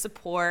friends for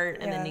support,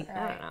 and then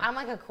I don't know. I'm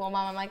like a cool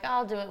mom. I'm like,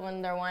 I'll do it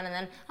when they're 1, and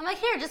then I'm like,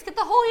 here, just get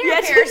the whole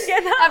ear pierced.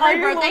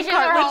 Every birthday, she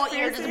has her whole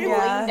ear just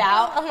bleeded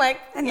out. I'm like,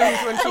 and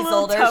then when she's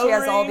older, she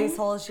has all these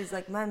holes. She's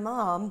like, my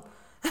mom.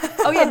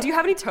 Oh yeah, do you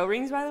have any toe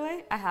rings, by the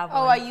way? I have one.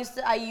 Oh,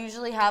 I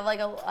usually have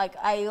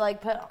I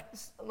put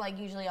like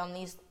usually on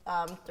these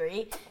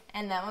 3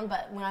 and that one,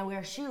 but when I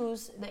wear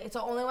shoes, it's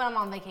only when I'm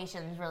on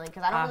vacations really,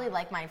 because I don't really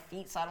like my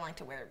feet, so I don't like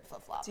to wear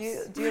flip flops. Do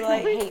you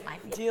like? I hate my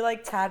feet. Do you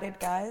like tatted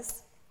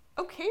guys?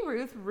 Okay,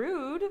 Ruth,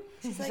 rude.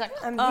 She's like,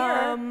 I'm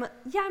here.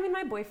 Yeah, I mean,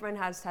 my boyfriend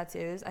has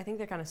tattoos. I think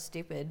they're kind of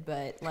stupid,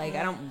 but like,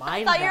 I don't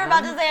mind. I thought you were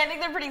about to say I think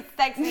they're pretty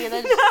sexy and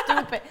then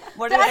stupid.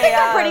 What I are think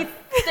they're pretty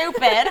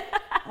stupid.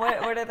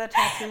 What are the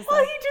tattoos?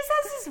 Well, he just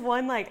has this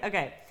one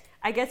okay,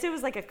 I guess it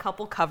was like a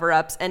couple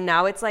cover-ups, and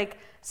now it's like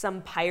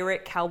some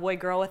pirate cowboy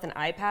girl with an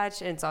eye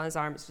patch, and it's on his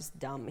arm. It's just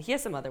dumb. He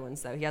has some other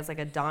ones though. He has like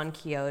a Don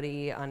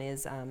Quixote on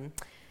his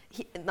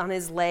on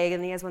his leg,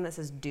 and he has one that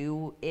says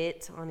 "Do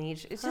It" on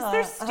each. It's just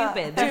they're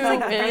stupid. They're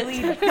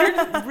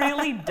like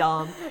really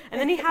dumb.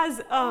 And then he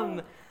has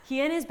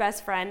he and his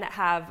best friend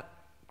have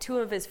 2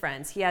 of his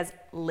friends. He has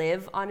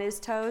 "Live" on his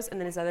toes, and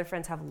then his other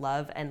friends have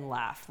 "Love" and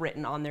 "Laugh"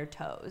 written on their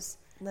toes.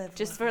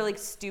 Just for like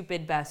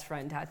stupid best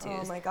friend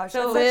tattoos. Oh my gosh.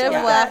 So live,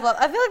 laugh, love.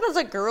 I feel like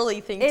that's a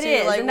girly thing too. It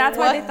is, like, and that's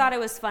why they thought it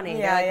was funny.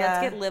 Yeah, They're like,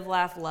 let's get live,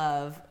 laugh,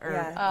 love, or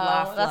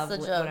laugh, that's love, the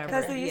joke. whatever.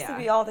 Because there used to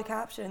be all the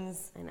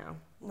captions. I know.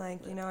 Like,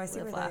 I see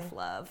Live, where laugh,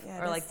 love.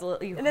 Yeah, or like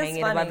you it hang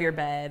it funny. above your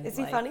bed. Is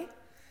he funny?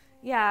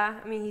 Yeah,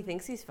 I mean, he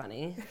thinks he's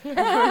funny. I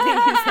don't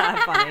think he's not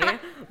funny,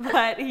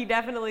 but he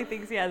definitely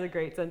thinks he has a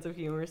great sense of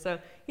humor. So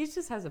he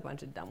just has a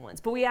bunch of dumb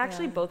ones. But we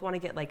actually both want to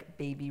get like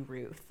Baby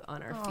Ruth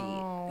on our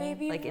feet,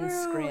 Baby like Ruth. in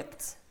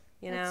script.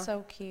 That's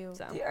so cute.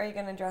 So. Are you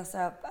gonna dress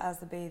up as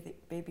the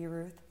baby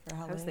Ruth for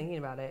Halloween? I was thinking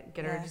about it.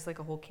 Get her just like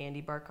a whole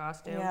candy bar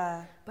costume.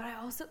 Yeah. But I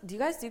also, do you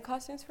guys do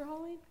costumes for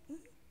Halloween?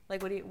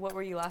 Like, what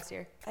were you last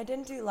year? I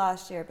didn't do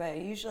last year, but I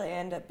usually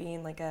end up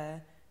being like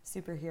a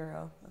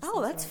superhero.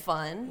 Oh, that's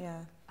fun.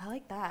 Yeah. I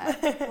like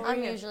that.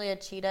 I'm usually a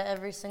cheetah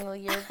every single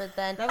year, but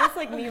then That was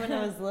like me when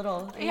I was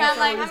little. yeah,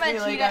 I'm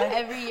a cheetah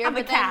every year. I'm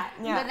a cat.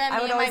 Yeah, but then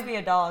I would always be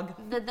a dog.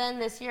 But then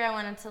this year I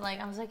wanted to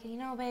I was like,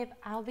 babe,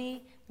 I'll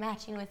be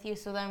matching with you.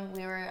 So then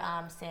we were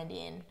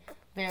Sandy and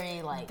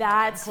very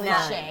that's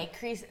cliche.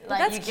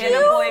 That's You cute.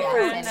 get a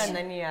boyfriend and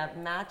then you have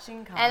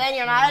matching costumes. And then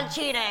you're not a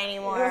cheetah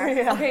anymore.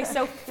 Okay,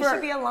 so You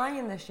should be a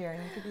lion this year,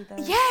 and you could be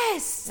the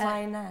yes,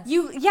 lioness.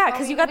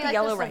 because you got the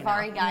yellow right now.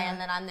 Safari guy, and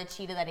then I'm the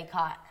cheetah that he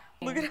caught.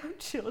 Look at how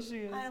chill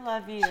she is. I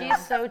love you.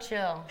 She's so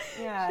chill.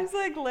 Yeah. She's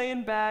like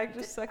laying back,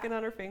 just sucking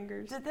on her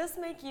fingers. Did this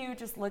make you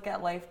just look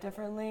at life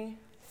differently?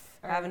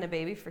 Having a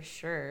baby for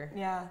sure.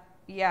 Yeah.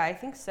 Yeah, I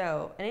think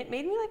so. And it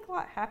made me like a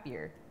lot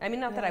happier. I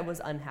mean, not that I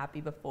was unhappy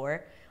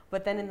before,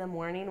 but then in the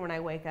morning when I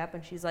wake up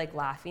and she's like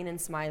laughing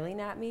and smiling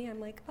at me, I'm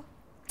like, oh,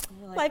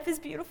 life is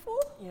beautiful.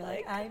 You're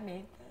like, I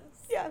made this.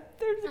 Yeah,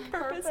 there's a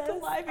purpose to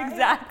life. I have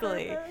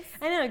Exactly. purpose.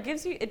 I know,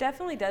 it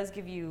definitely does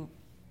give you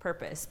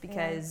purpose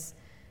because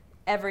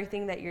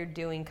everything that you're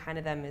doing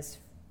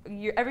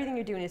everything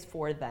you're doing is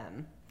for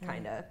them,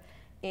 kind of.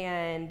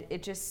 And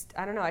it just,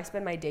 I don't know, I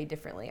spend my day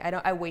differently.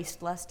 I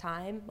waste less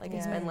time. I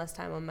spend less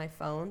time on my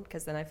phone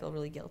because then I feel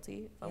really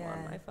guilty if I'm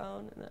on my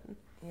phone. And then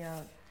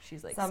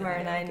she's like, Summer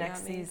and I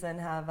next season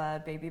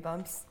have baby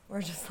bumps.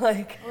 We're just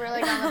like, We're on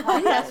the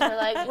podcast. We're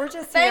like, we're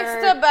just thanks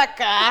here. to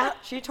Bekah.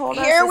 She told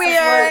us Here this we is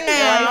are what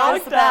now.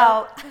 life is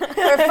about.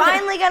 We're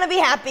finally gonna be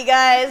happy,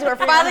 guys. We're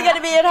finally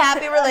gonna be in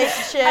happy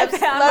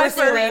relationships. Love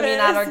you, Amy,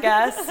 not our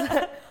guests.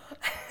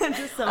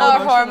 just so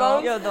Our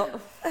emotional.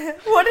 hormones.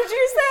 What did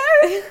you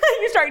say?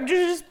 You start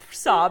just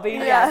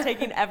sobbing,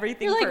 taking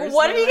everything You're like, personally.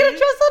 what are you gonna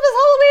dress up as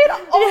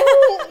Halloween?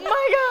 Oh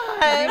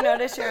my Have you god.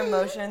 noticed your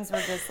emotions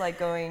were just like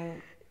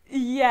going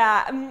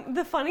Yeah,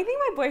 the funny thing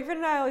my boyfriend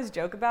and I always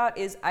joke about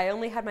is I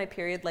only had my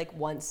period like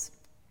once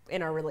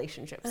in our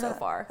relationship so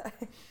far.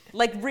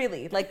 Like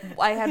really, like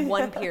I had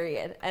one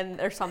period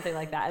or something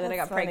like that, and then I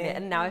got pregnant,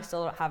 and now I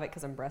still don't have it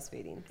because I'm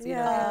breastfeeding. So you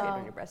don't get a period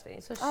when you're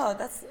breastfeeding. So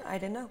I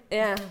didn't know.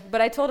 Yeah,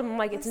 but I told him, I'm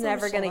like, it's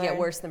never gonna get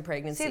worse than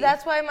pregnancy. See,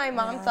 that's why my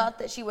mom thought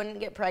that she wouldn't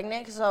get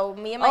pregnant. So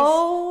me and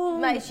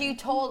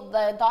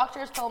the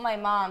doctors told my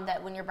mom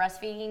that when you're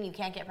breastfeeding, you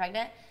can't get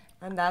pregnant.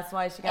 And that's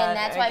why she got And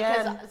that's why,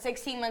 because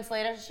 16 months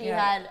later, she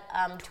had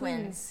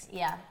twins.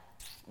 Yeah.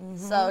 Mm-hmm.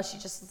 So she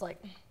just was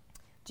like,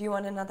 do you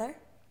want another?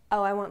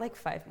 Oh, I want like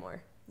 5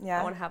 more. Yeah.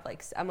 I want to have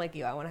like, I'm like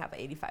you, I want to have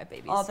 85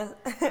 babies. All the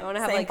I want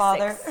to have same like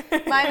father.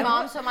 6. My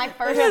mom, so my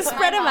first.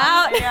 Spread them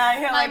out.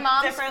 Yeah, my like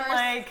mom's different first,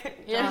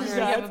 like. Yeah, you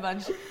have a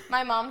bunch.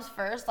 My mom's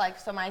first, like,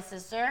 so my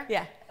sister.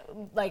 Yeah.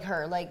 Like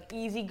her, like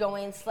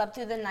easygoing, slept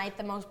through the night,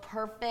 the most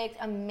perfect,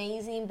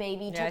 amazing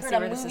baby. Yeah, took her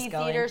to movie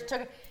theaters.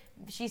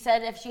 She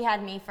said if she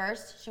had me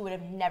first, she would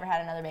have never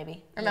had another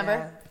baby.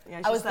 Remember?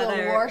 Yeah, I was the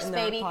worst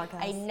baby.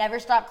 I never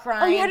stopped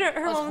crying. Oh, you had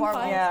her it was own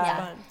horrible. fun.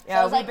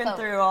 Yeah, we've been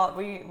through all.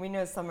 We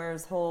know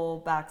Summer's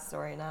whole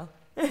backstory now.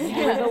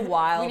 You're the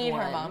wild one. We need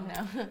her mom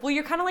now. Well,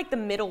 you're kind of like the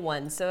middle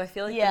one, so I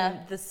feel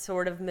like the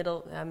sort of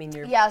middle. I mean,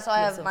 you're. Yeah, so I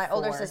have my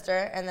older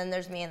sister, and then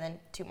there's me, and then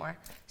 2 more.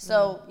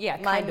 So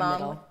my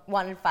mom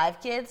wanted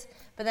 5 kids,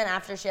 but then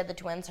after she had the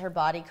twins, her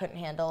body couldn't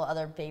handle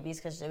other babies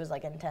because it was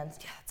like intense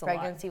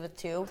pregnancy with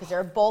 2, because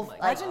they're both like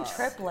imagine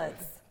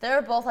triplets. They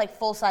were both like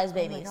full-size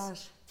babies. Oh my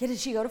gosh. Yeah, did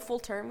she go to full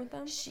term with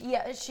them? She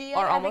I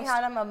think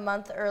had them a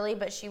month early,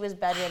 but she was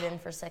bedridden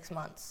for 6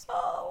 months.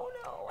 Oh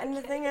no! And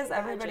the thing is,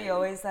 everybody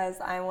always says,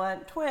 "I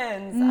want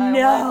twins. No.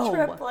 I want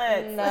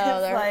triplets."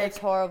 No, it's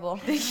horrible.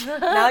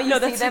 Now you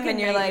see them and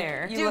you're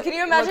like, dude, can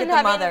you imagine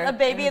having a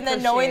baby and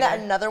then knowing that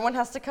another one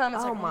has to come?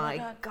 It's oh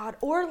my god!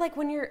 Or like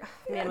when you're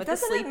with the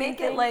doesn't sleeping it make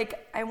thing? it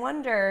like I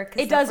wonder?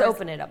 It does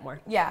open it up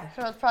more. Yeah,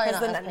 so it's probably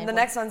not because the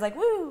next one's like,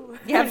 woo.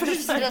 Yeah,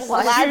 just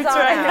slides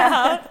on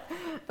out.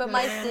 But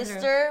my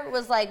sister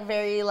was like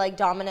very like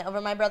dominant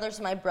over my brother,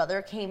 so my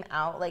brother came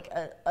out like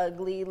an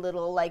ugly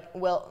little like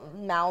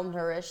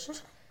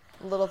malnourished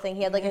little thing.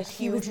 He had like a huge.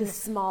 He was the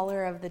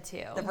smaller of the 2.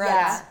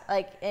 Yeah,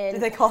 like do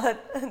they call it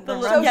the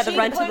run? Yeah, the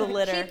run to the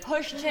litter. She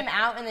pushed him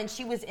out, and then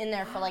she was in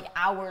there for like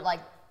hours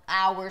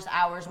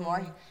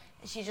more.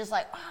 She's just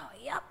like, oh,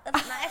 yep,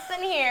 it's nice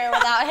in here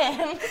without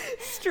him.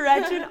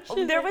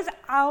 Stretching. There was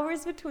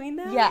hours between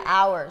them? Yeah,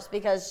 hours,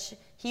 because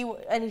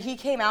he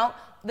came out.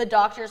 The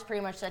doctors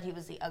pretty much said he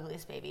was the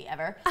ugliest baby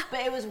ever. But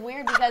it was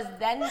weird because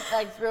then,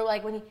 like, through,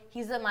 like, when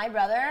my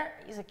brother,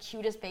 he's the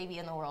cutest baby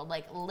in the world.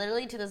 Like,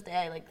 literally to this day,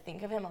 I, like,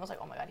 think of him, I was like,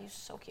 oh my God, he's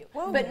so cute.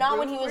 Whoa, but not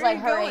when he was, like,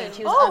 her age.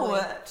 He was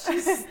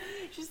ugly.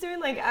 She's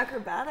doing, like,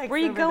 acrobatics. Where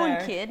you going,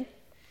 there. kid?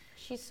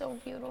 She's so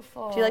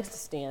beautiful. She likes to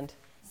stand.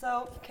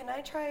 So, can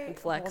I try and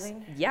flex?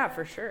 Holding? Yeah,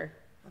 for sure.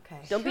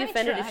 Okay. Don't be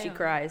offended if she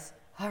cries.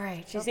 All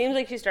right. She seems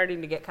like she's starting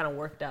to get kind of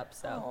worked up,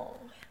 so. Oh.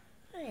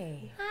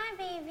 Hi. Hi,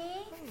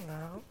 baby.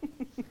 Hello.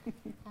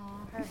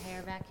 Oh, her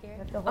hair back here.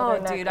 Oh,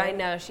 dude, I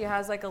know. She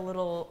has like a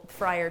little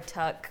Friar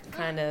Tuck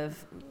kind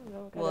of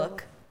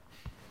look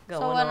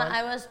going So when on.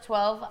 I was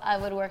 12, I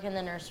would work in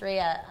the nursery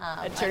at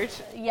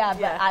church?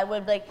 But I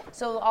would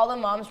so all the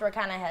moms were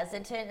kind of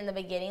hesitant in the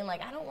beginning.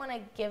 Like, I don't want to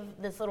give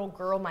this little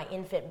girl my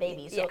infant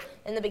baby. So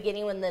in the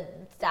beginning, when the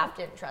staff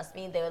didn't trust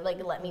me, they would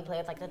like let me play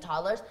with like the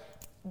toddlers.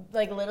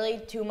 Like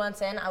literally 2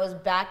 months in, I was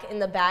back in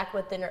the back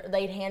with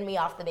they'd hand me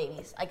off the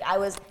babies. Like I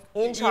was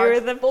in charge fully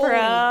of the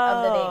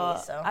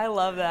babies. So I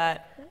love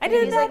that. I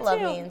did that too. Love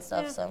me and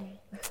stuff. So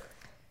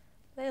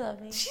they love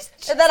me.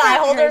 And then I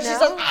hold her. She's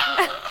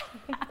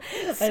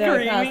like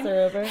screaming. Pass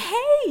her over.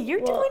 Hey,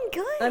 you're doing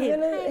good. I'm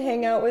gonna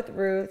hang out with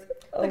Ruth.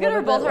 Look at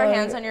her, both her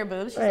hands on your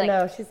boobs. She's I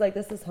know. She's like,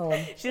 this is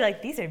home. She's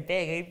like, these are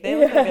big. They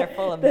look like they're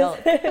full of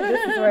milk. This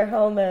is where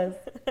home is.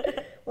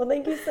 Well,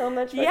 thank you so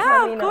much for coming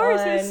on. Yeah, of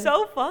course. It was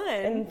so fun.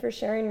 And for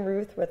sharing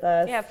Ruth with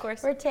us. Yeah, of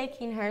course. We're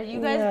taking her. You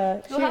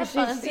guys go have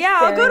fun. Yeah,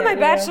 I'll go to my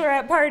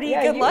bachelorette party.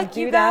 Yeah, good luck,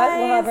 you guys. That.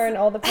 We'll have her in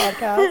all the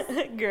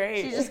podcasts.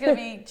 Great. She's just going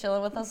to be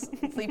chilling with us,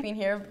 sleeping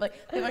here. Like,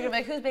 people are going to be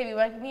like, who's baby? We're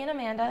like, me and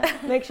Amanda.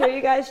 Make sure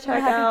you guys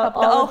check out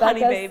all of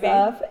Bekah's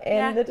stuff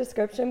in the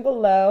description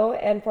below.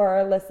 And for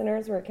our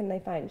listeners, where can they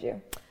find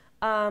you?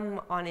 On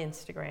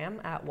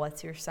Instagram at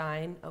What's Your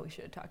Sign. Oh, we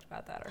should have talked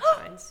about that. Our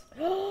signs.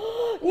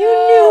 You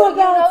knew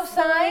about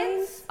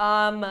signs?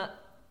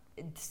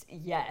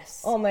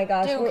 Yes. Oh my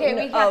gosh. Dude,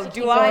 okay,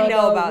 I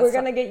know about? We're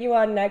gonna get you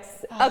on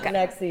next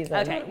season.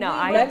 Okay. No,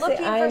 I'm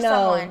looking for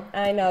someone.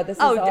 I know. This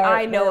is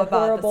I know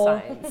about horrible.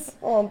 the signs.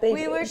 Oh,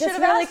 baby. We just should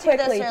have really asked you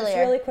this quickly. earlier. Just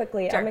really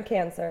quickly. Sure. I'm a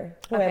Cancer.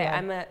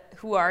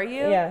 Who are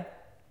you? Yeah.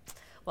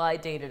 Well, I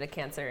dated a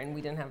Cancer, and we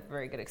didn't have a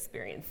very good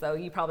experience, so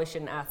you probably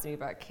shouldn't ask me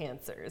about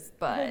cancers.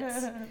 But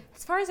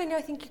as far as I know,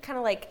 I think you're kind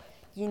of like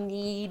you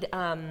need,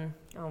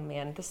 oh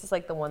man, this is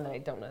like the one that I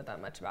don't know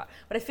that much about.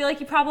 But I feel like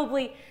you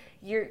probably,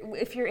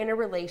 if you're in a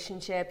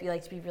relationship, you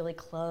like to be really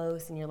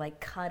close and you're like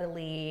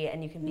cuddly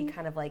and you can be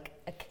kind of like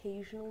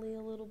occasionally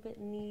a little bit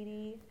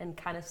needy and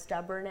kind of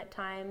stubborn at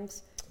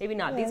times. Maybe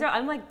not. These are,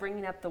 I'm like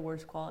bringing up the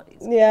worst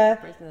qualities. Yeah.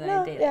 Of the person that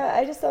I dated. Yeah,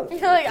 I just don't.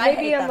 Like, I maybe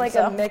hate I'm them, like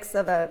so. a mix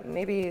of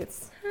maybe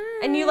it's.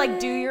 And you like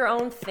do your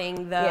own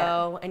thing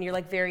though, and you're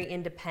like very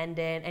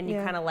independent, and you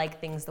Yeah. kind of like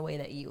things the way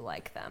that you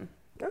like them.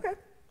 Okay.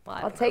 Well,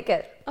 I I'll don't know. take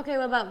it. Okay,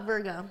 what about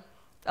Virgo?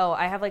 Oh,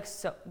 I have like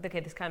okay,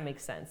 this kind of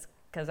makes sense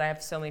because I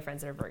have so many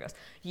friends that are Virgos.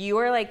 You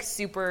are like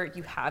super,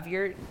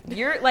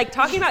 you're like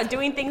talking about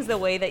doing things the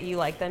way that you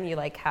like them. You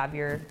like have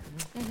your,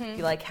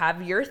 you like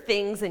have your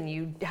things and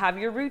you have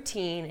your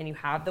routine and you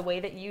have the way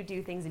that you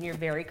do things and you're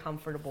very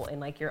comfortable in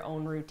like your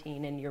own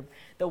routine and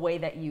the way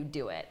that you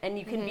do it. And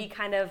you can be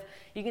kind of,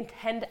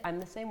 I'm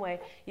the same way.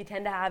 You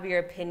tend to have your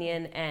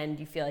opinion and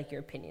you feel like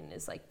your opinion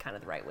is like kind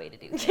of the right way to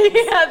do things.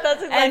 Yeah,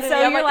 that's exactly. And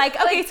so you're like,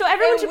 okay, so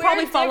everyone should we're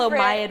probably follow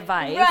different. my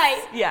advice.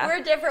 Right. Yeah.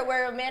 We're different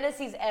where Amanda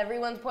sees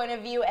everyone's point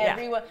of view,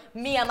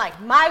 me, I'm like,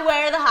 my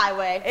way or the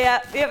highway.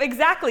 Yeah,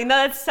 exactly. No,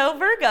 that's so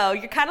Virgo.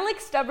 You're kind of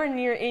like stubborn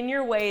in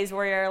your ways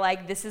where you're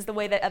like, this is the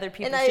way that other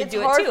people should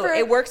do it too.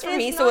 It works for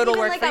me, so it'll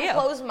work for you. I'm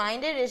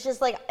closed-minded. It's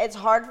just like, it's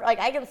hard. Like,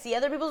 I can see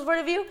other people's point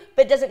of view,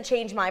 but it doesn't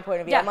change my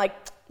point of view. Yeah. I'm like,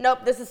 nope,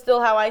 this is still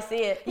how I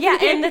see it. Yeah,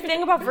 and the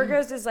thing about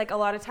Virgos is like a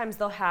lot of times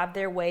they'll have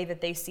their way that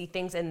they see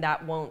things and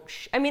that won't,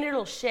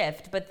 it'll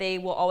shift, but they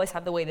will always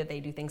have the way that they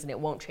do things and it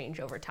won't change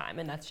over time.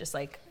 And that's just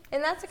like.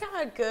 And that's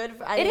kind of good.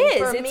 For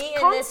It's me,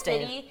 constant. in this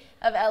city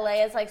of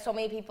LA, it's like so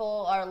many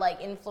people are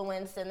like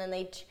influenced and then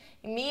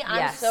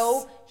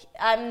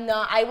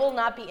I will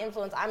not be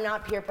influenced. I'm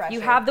not peer pressure.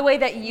 You have the way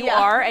that you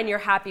are and you're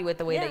happy with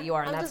the way that you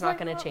are and that's not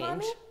going to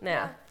change.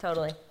 Yeah,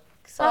 totally.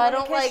 So I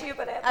don't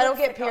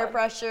get peer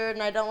pressured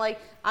and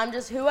I'm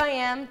just who I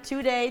am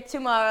today,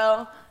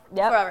 tomorrow,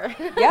 forever.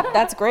 Yep,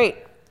 that's great.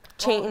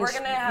 Change. Well, we're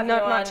gonna have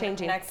not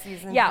changing. next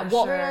season. Yeah, for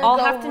well, sure. I'll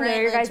Go have to know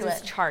right your into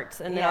guys' it. charts,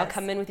 and then I'll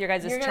come in with your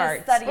guys' You're gonna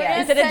charts study it.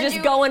 instead of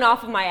just going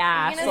off of my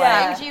ass. We're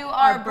gonna send you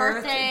our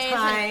birthday birthdays,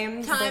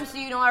 times, and so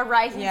you know our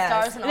rising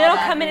stars and And all then I'll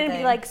that. come in and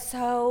be like,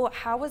 so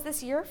how was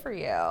this year for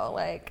you?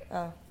 Like,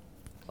 oh,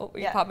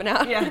 you're popping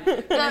out? Yeah.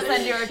 We're gonna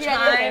send you our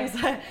times.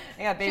 I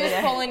got baby. She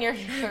was pulling your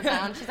shirt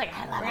down. She's like,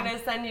 I love We're gonna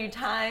send you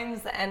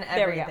times and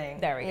There we go. everything.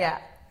 There we go. Yeah.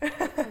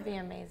 That'd be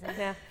amazing.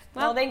 Yeah.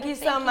 Well, thank you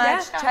so you.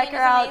 much. Yeah. Check her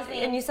Charlene is out.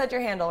 amazing. And you said your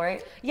handle,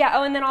 right? Yeah.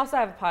 Oh, and then also I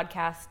have a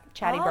podcast,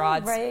 Chatty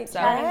Broads. Right. So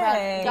Chatting Broads.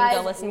 Hey. you can go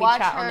Guys, listen to me watch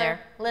chat her, on there.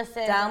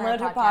 Listen. Download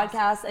to her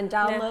podcast and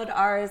download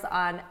ours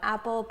on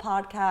Apple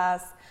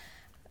Podcasts,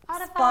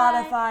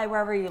 Spotify,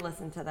 wherever you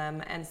listen to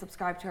them, and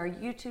subscribe to our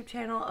YouTube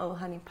channel, Oh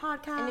Honey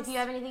Podcast. And if you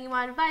have anything you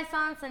want advice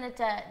on, send it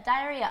to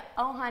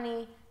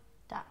diary@ohoney.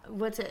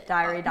 What's it?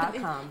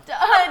 Diary.com.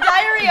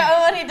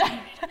 Diary@ohoney.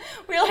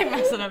 We're like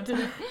messing up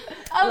today.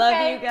 Okay.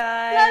 Love you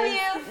guys. Love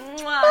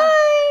you. Mwah.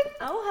 Bye.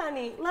 Oh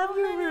honey. Love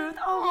you, Ruth.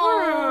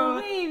 Oh,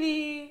 Ruth.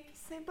 baby.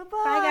 Say bye-bye.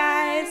 Bye,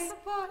 guys.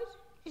 Bye.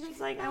 She's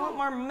like, I want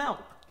more milk.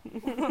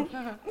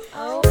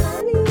 Oh,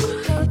 honey.